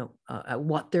 you know,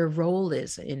 what their role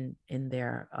is in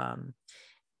their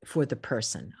for the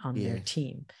person on their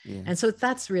team. And so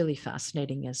that's really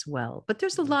fascinating as well. But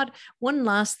there's one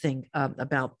last thing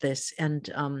about this, and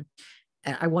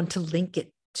I want to link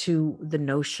it to the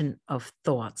notion of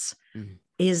thoughts,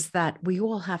 is that we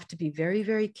all have to be very,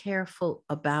 very careful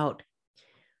about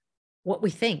what we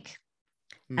think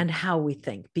and how we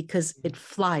think, because it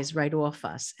flies right off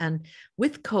us. And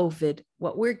with COVID,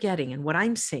 what we're getting and what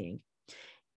I'm seeing,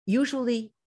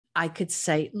 usually I could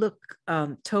say, look,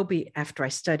 Toby, after I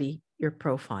study your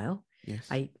profile,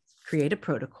 I create a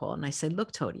protocol and I say,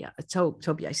 look, Toby,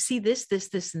 I see this,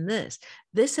 and this.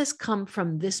 This has come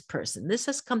from this person. This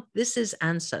is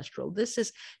ancestral.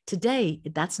 Today,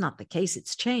 that's not the case.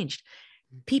 It's changed.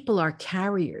 People are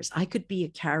carriers. I could be a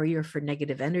carrier for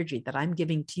negative energy that I'm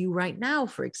giving to you right now,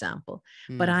 for example,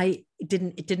 but it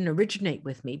didn't originate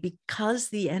with me, because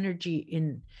the energy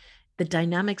in the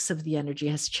dynamics of the energy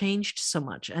has changed so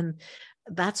much. And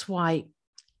that's why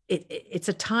it's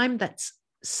a time that's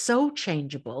so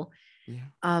changeable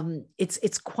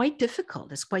It's quite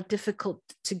difficult. It's quite difficult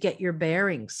to get your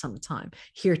bearings sometime.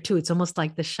 Here too, it's almost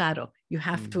like the shadow. You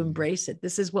have to embrace it.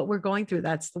 This is what we're going through.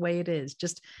 That's the way it is.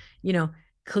 Just,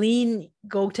 clean,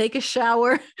 go take a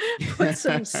shower, put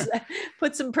some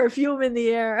perfume in the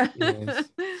air.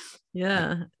 Yes.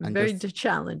 Yeah, and very just,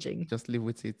 challenging. Just live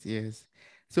with it. Yes.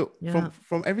 So Yeah.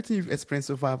 from everything you've experienced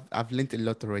so far, I've learned a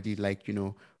lot already. Like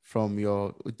from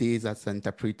your days as an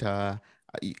interpreter,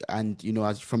 and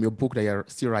as from your book that you're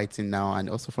still writing now, and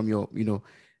also from your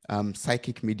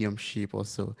psychic mediumship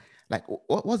also. Like,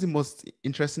 what was the most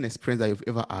interesting experience that you've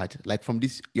ever had? Like from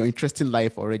this your interesting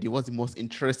life already, what's the most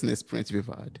interesting experience you've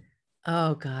ever had?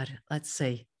 Oh God, let's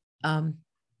see.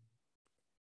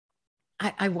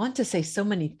 I want to say so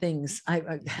many things.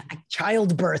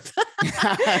 Childbirth.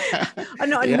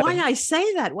 No, and why I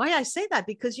say that,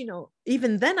 because,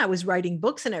 even then I was writing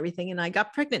books and everything, and I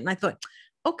got pregnant, and I thought,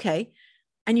 okay.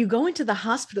 And you go into the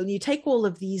hospital and you take all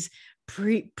of these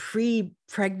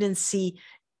pre-pregnancy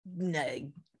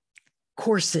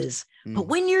courses, but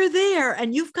when you're there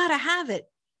and you've got to have it,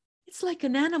 it's like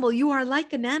an animal. You are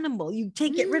like an animal. You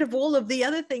get rid of all of the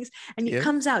other things, and it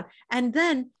comes out. And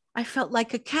then I felt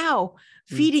like a cow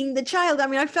feeding the child. I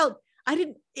mean,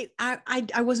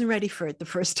 I wasn't ready for it the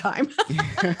first time.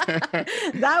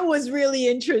 That was really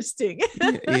interesting.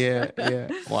 Yeah.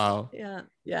 Wow.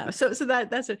 Yeah. So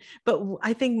that's it. But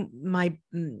I think my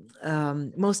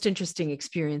most interesting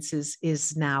experiences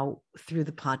is now through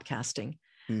the podcasting.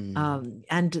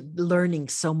 And learning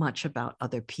so much about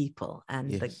other people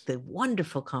and the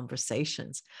wonderful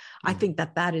conversations. I think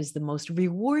that is the most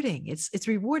rewarding. It's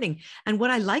rewarding. And what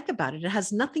I like about it, it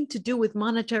has nothing to do with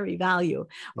monetary value,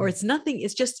 or it's nothing.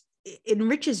 It's just, it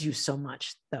enriches you so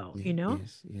much though,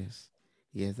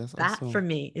 Yes, that's that awesome. For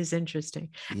me is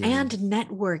interesting. And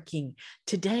networking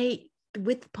today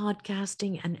with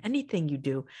podcasting and anything you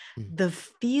do, the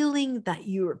feeling that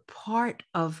you're part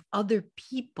of other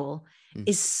people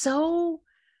is so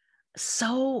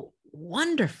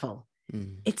wonderful.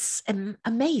 It's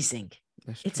amazing.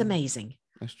 Amazing.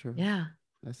 That's true. Yeah.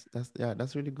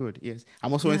 That's really good. Yes.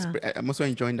 I'm also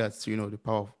enjoying that, the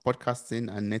power of podcasting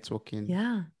and networking.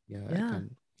 Yeah.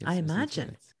 I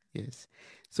imagine. Yes.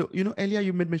 So, earlier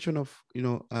you made mention of,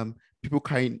 people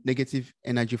carrying negative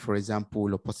energy, for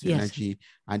example, or positive energy,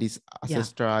 and these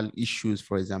ancestral issues,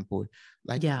 for example.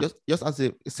 Like, just as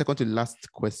a second to the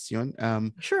last question,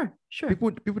 sure.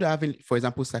 People that are having, for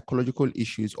example, psychological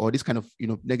issues or this kind of,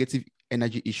 negative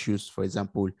energy issues, for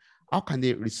example, how can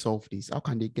they resolve this? How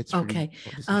can they get rid of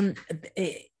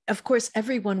this? Of course,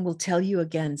 everyone will tell you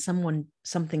again,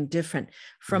 something different.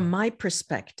 From my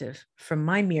perspective, from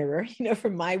my mirror,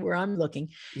 from where I'm looking,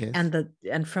 and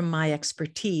from my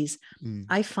expertise,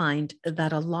 I find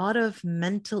that a lot of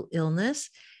mental illness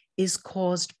is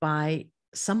caused by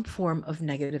some form of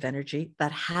negative energy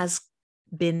that has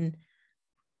been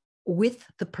with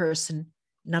the person,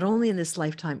 not only in this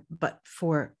lifetime, but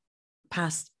for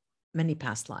many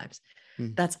past lives.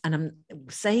 And I'm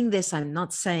saying this, I'm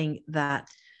not saying that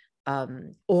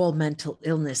all mental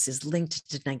illness is linked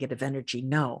to negative energy.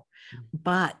 No,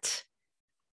 but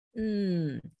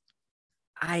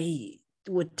I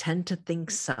would tend to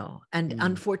think so. And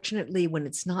unfortunately, when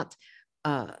it's not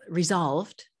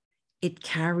resolved, it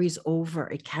carries over,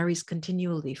 it carries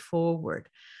continually forward.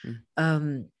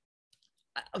 I'm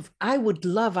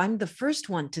the first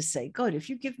one to say, God, if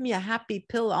you give me a happy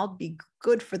pill, I'll be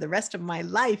good for the rest of my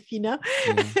life.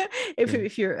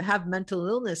 If you have mental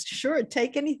illness, sure,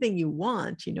 take anything you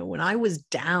want. When I was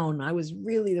down,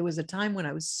 there was a time when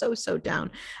I was so down,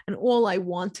 and all I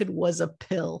wanted was a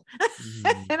pill.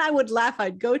 And I would laugh.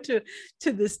 I'd go to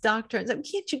this doctor and say,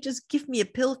 can't you just give me a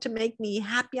pill to make me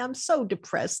happy? I'm so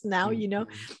depressed now,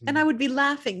 and I would be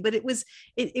laughing, but it was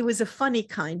a funny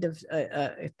kind of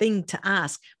thing to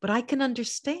ask. But I can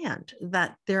understand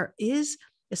that there is,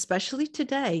 especially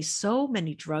today, so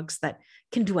many drugs that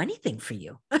can do anything for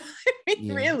you.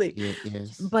 Really.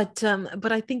 Yes. But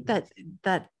I think that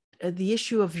the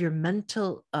issue of your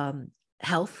mental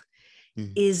health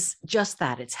is just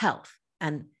that. It's health,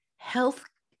 and health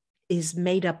is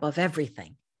made up of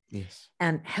everything. Yes.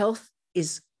 And health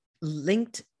is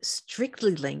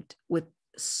strictly linked with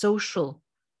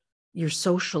your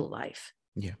social life.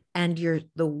 Yeah. And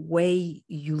the way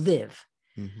you live.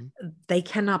 They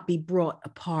cannot be brought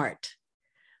apart.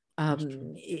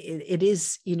 It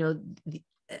is,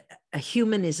 a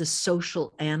human is a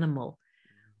social animal,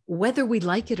 whether we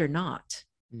like it or not.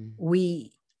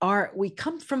 We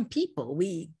come from people.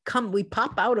 We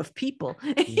pop out of people.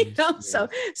 So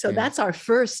that's our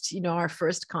first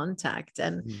contact.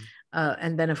 And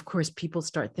And then, of course, people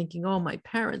start thinking, oh, my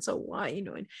parents, oh, why,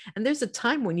 and there's a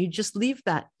time when you just leave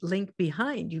that link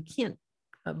behind. You can't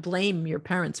blame your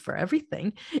parents for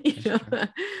everything,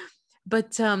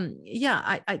 But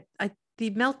yeah,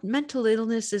 the mental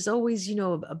illness is always,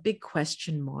 a big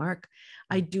question mark.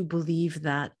 I do believe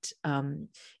that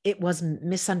it was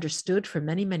misunderstood for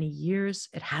many, many years.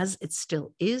 It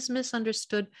still is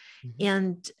misunderstood.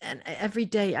 And every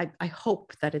day I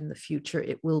hope that in the future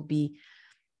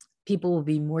people will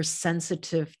be more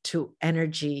sensitive to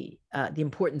energy, the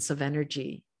importance of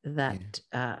energy that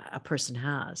a person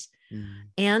has,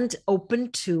 and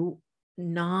open to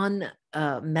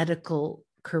non-medical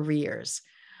careers.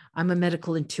 I'm a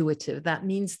medical intuitive. That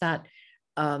means that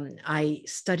I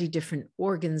study different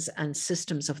organs and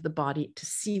systems of the body to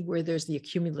see where there's the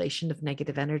accumulation of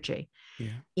negative energy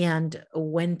and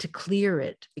when to clear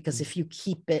it. Because if you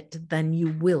keep it, then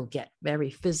you will get very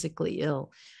physically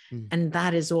ill. And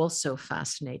that is also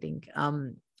fascinating.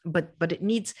 But it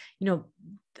needs,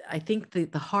 I think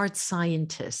the hard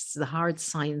scientists, the hard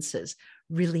sciences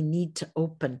really need to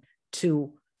open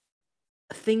to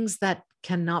things that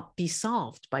cannot be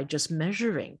solved by just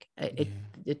measuring.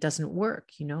 It doesn't work,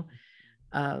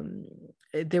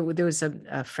 There was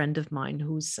a friend of mine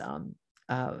who is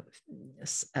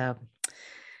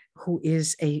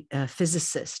a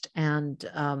physicist, and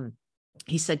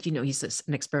he said, he's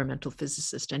an experimental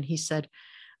physicist, and he said,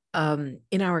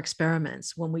 in our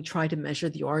experiments, when we try to measure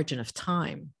the origin of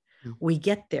time, we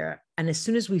get there, and as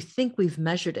soon as we think we've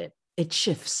measured it, it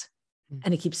shifts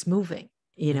and it keeps moving.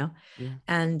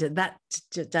 And that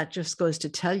just goes to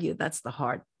tell you that's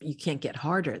you can't get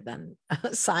harder than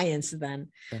science than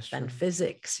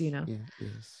physics,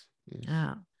 Yes.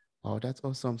 Yeah. Oh, that's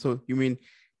awesome. So you mean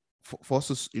for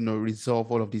us to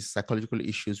resolve all of these psychological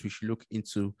issues, we should look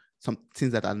into some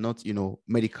things that are not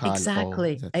medical.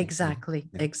 Exactly.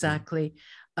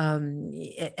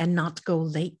 And not go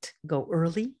late, go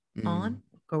early on,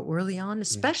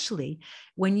 especially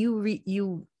when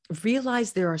you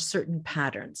realize there are certain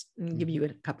patterns. I'll give you a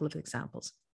couple of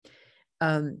examples.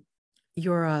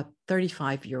 You're a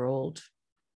 35-year-old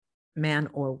man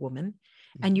or woman,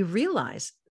 and you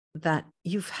realize that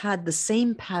you've had the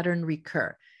same pattern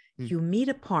recur. You meet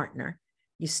a partner,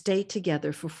 you stay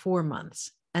together for 4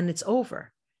 months, and it's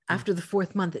over. After the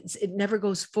 4th month, it never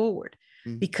goes forward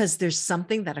because there's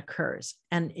something that occurs.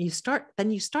 And you start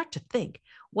to think,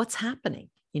 what's happening?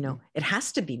 It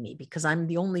has to be me because I'm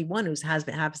the only one who has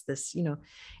this,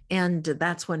 and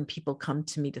that's when people come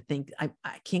to me to think, I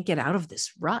can't get out of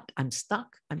this rut. I'm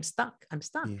stuck. And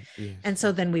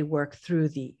so then we work through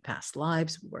the past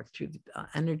lives, we work through the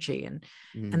energy, and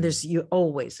there's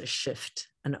always a shift,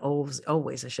 and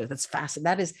always a shift. That's fascinating.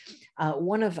 That is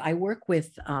I work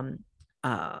with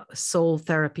soul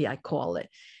therapy, I call it.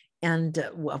 And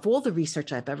of all the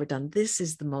research I've ever done, this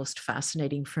is the most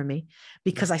fascinating for me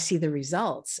because I see the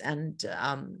results, and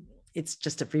it's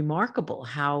just remarkable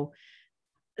how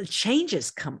changes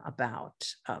come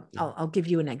about. I'll give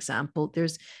you an example.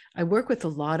 I work with a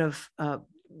lot of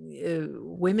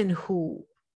women who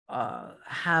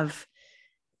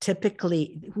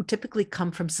typically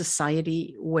come from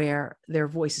society where their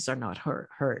voices are not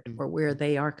heard, or where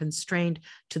they are constrained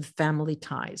to the family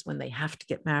ties when they have to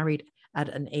get married at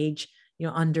an age,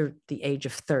 under the age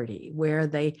of 30, where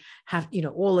they have,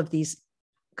 all of these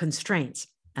constraints.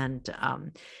 And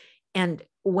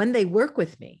when they work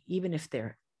with me, even if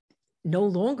they're no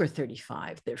longer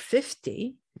 35, they're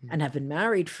 50 and have been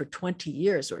married for 20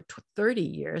 years or 30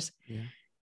 years,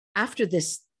 after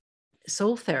this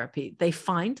soul therapy, they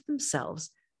find themselves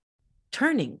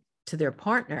turning to their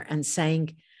partner and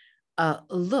saying,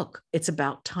 look, it's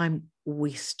about time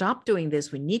we stop doing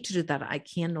this. We need to do that. I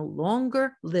can no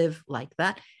longer live like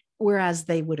that. Whereas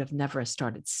they would have never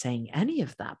started saying any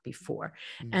of that before.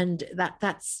 And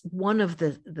that's one of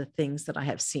the things that I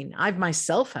have seen. I've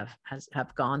myself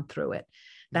have gone through it.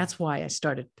 That's why I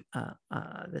started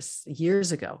this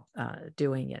years ago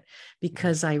doing it,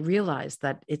 because I realized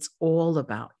that it's all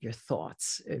about your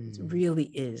thoughts. It really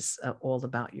is all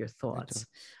about your thoughts.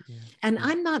 And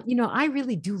I'm not, I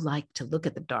really do like to look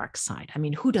at the dark side. I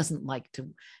mean, who doesn't like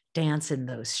to dance in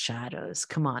those shadows?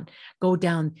 Come on, go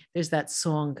down. There's that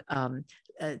song,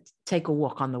 Take a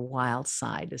Walk on the Wild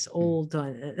Side, this old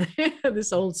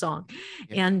song.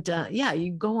 And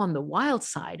you go on the wild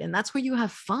side, and that's where you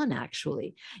have fun,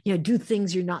 actually. Do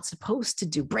things you're not supposed to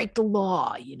do, break the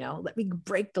law, let me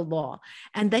break the law.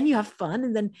 And then you have fun.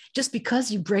 And then just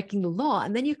because you're breaking the law,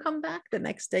 and then you come back the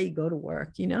next day, you go to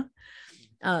work,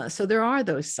 so there are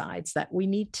those sides that we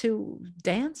need to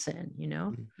dance in,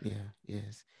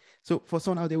 Yes. So for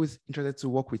someone out there who's interested to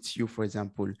work with you, for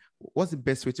example, what's the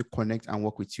best way to connect and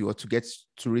work with you, or to get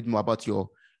to read more about your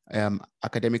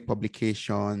academic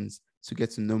publications, to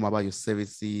get to know more about your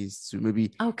services, to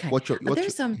maybe Okay. what your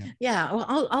There's some, yeah,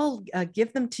 well, I'll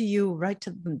give them to you right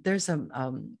to, there's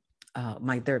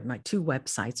my 2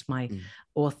 websites. My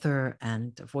author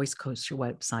and voice coach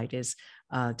website is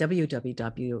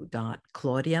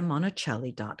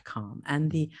www.claudiamonacelli.com.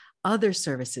 And the other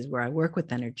services where I work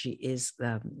with energy is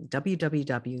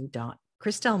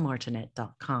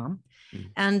www.christelmartinet.com.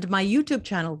 And my YouTube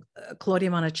channel,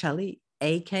 Claudia Monacelli,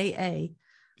 aka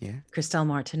Christelle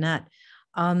Martinet.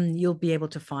 You'll be able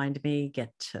to find me,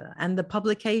 and the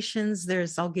publications,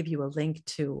 I'll give you a link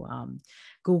to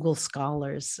Google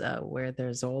Scholars, where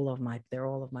there's all of my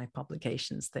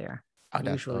publications there.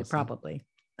 Usually, awesome. Probably.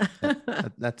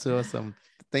 That's awesome.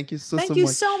 Thank you so much.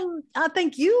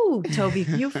 Thank you, Toby.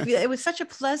 It was such a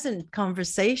pleasant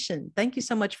conversation. Thank you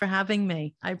so much for having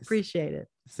me. I appreciate it.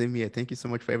 Same here. Thank you so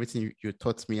much for everything you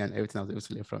taught me and everything I was able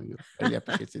to learn from you. I really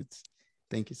appreciate it.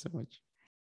 Thank you so much.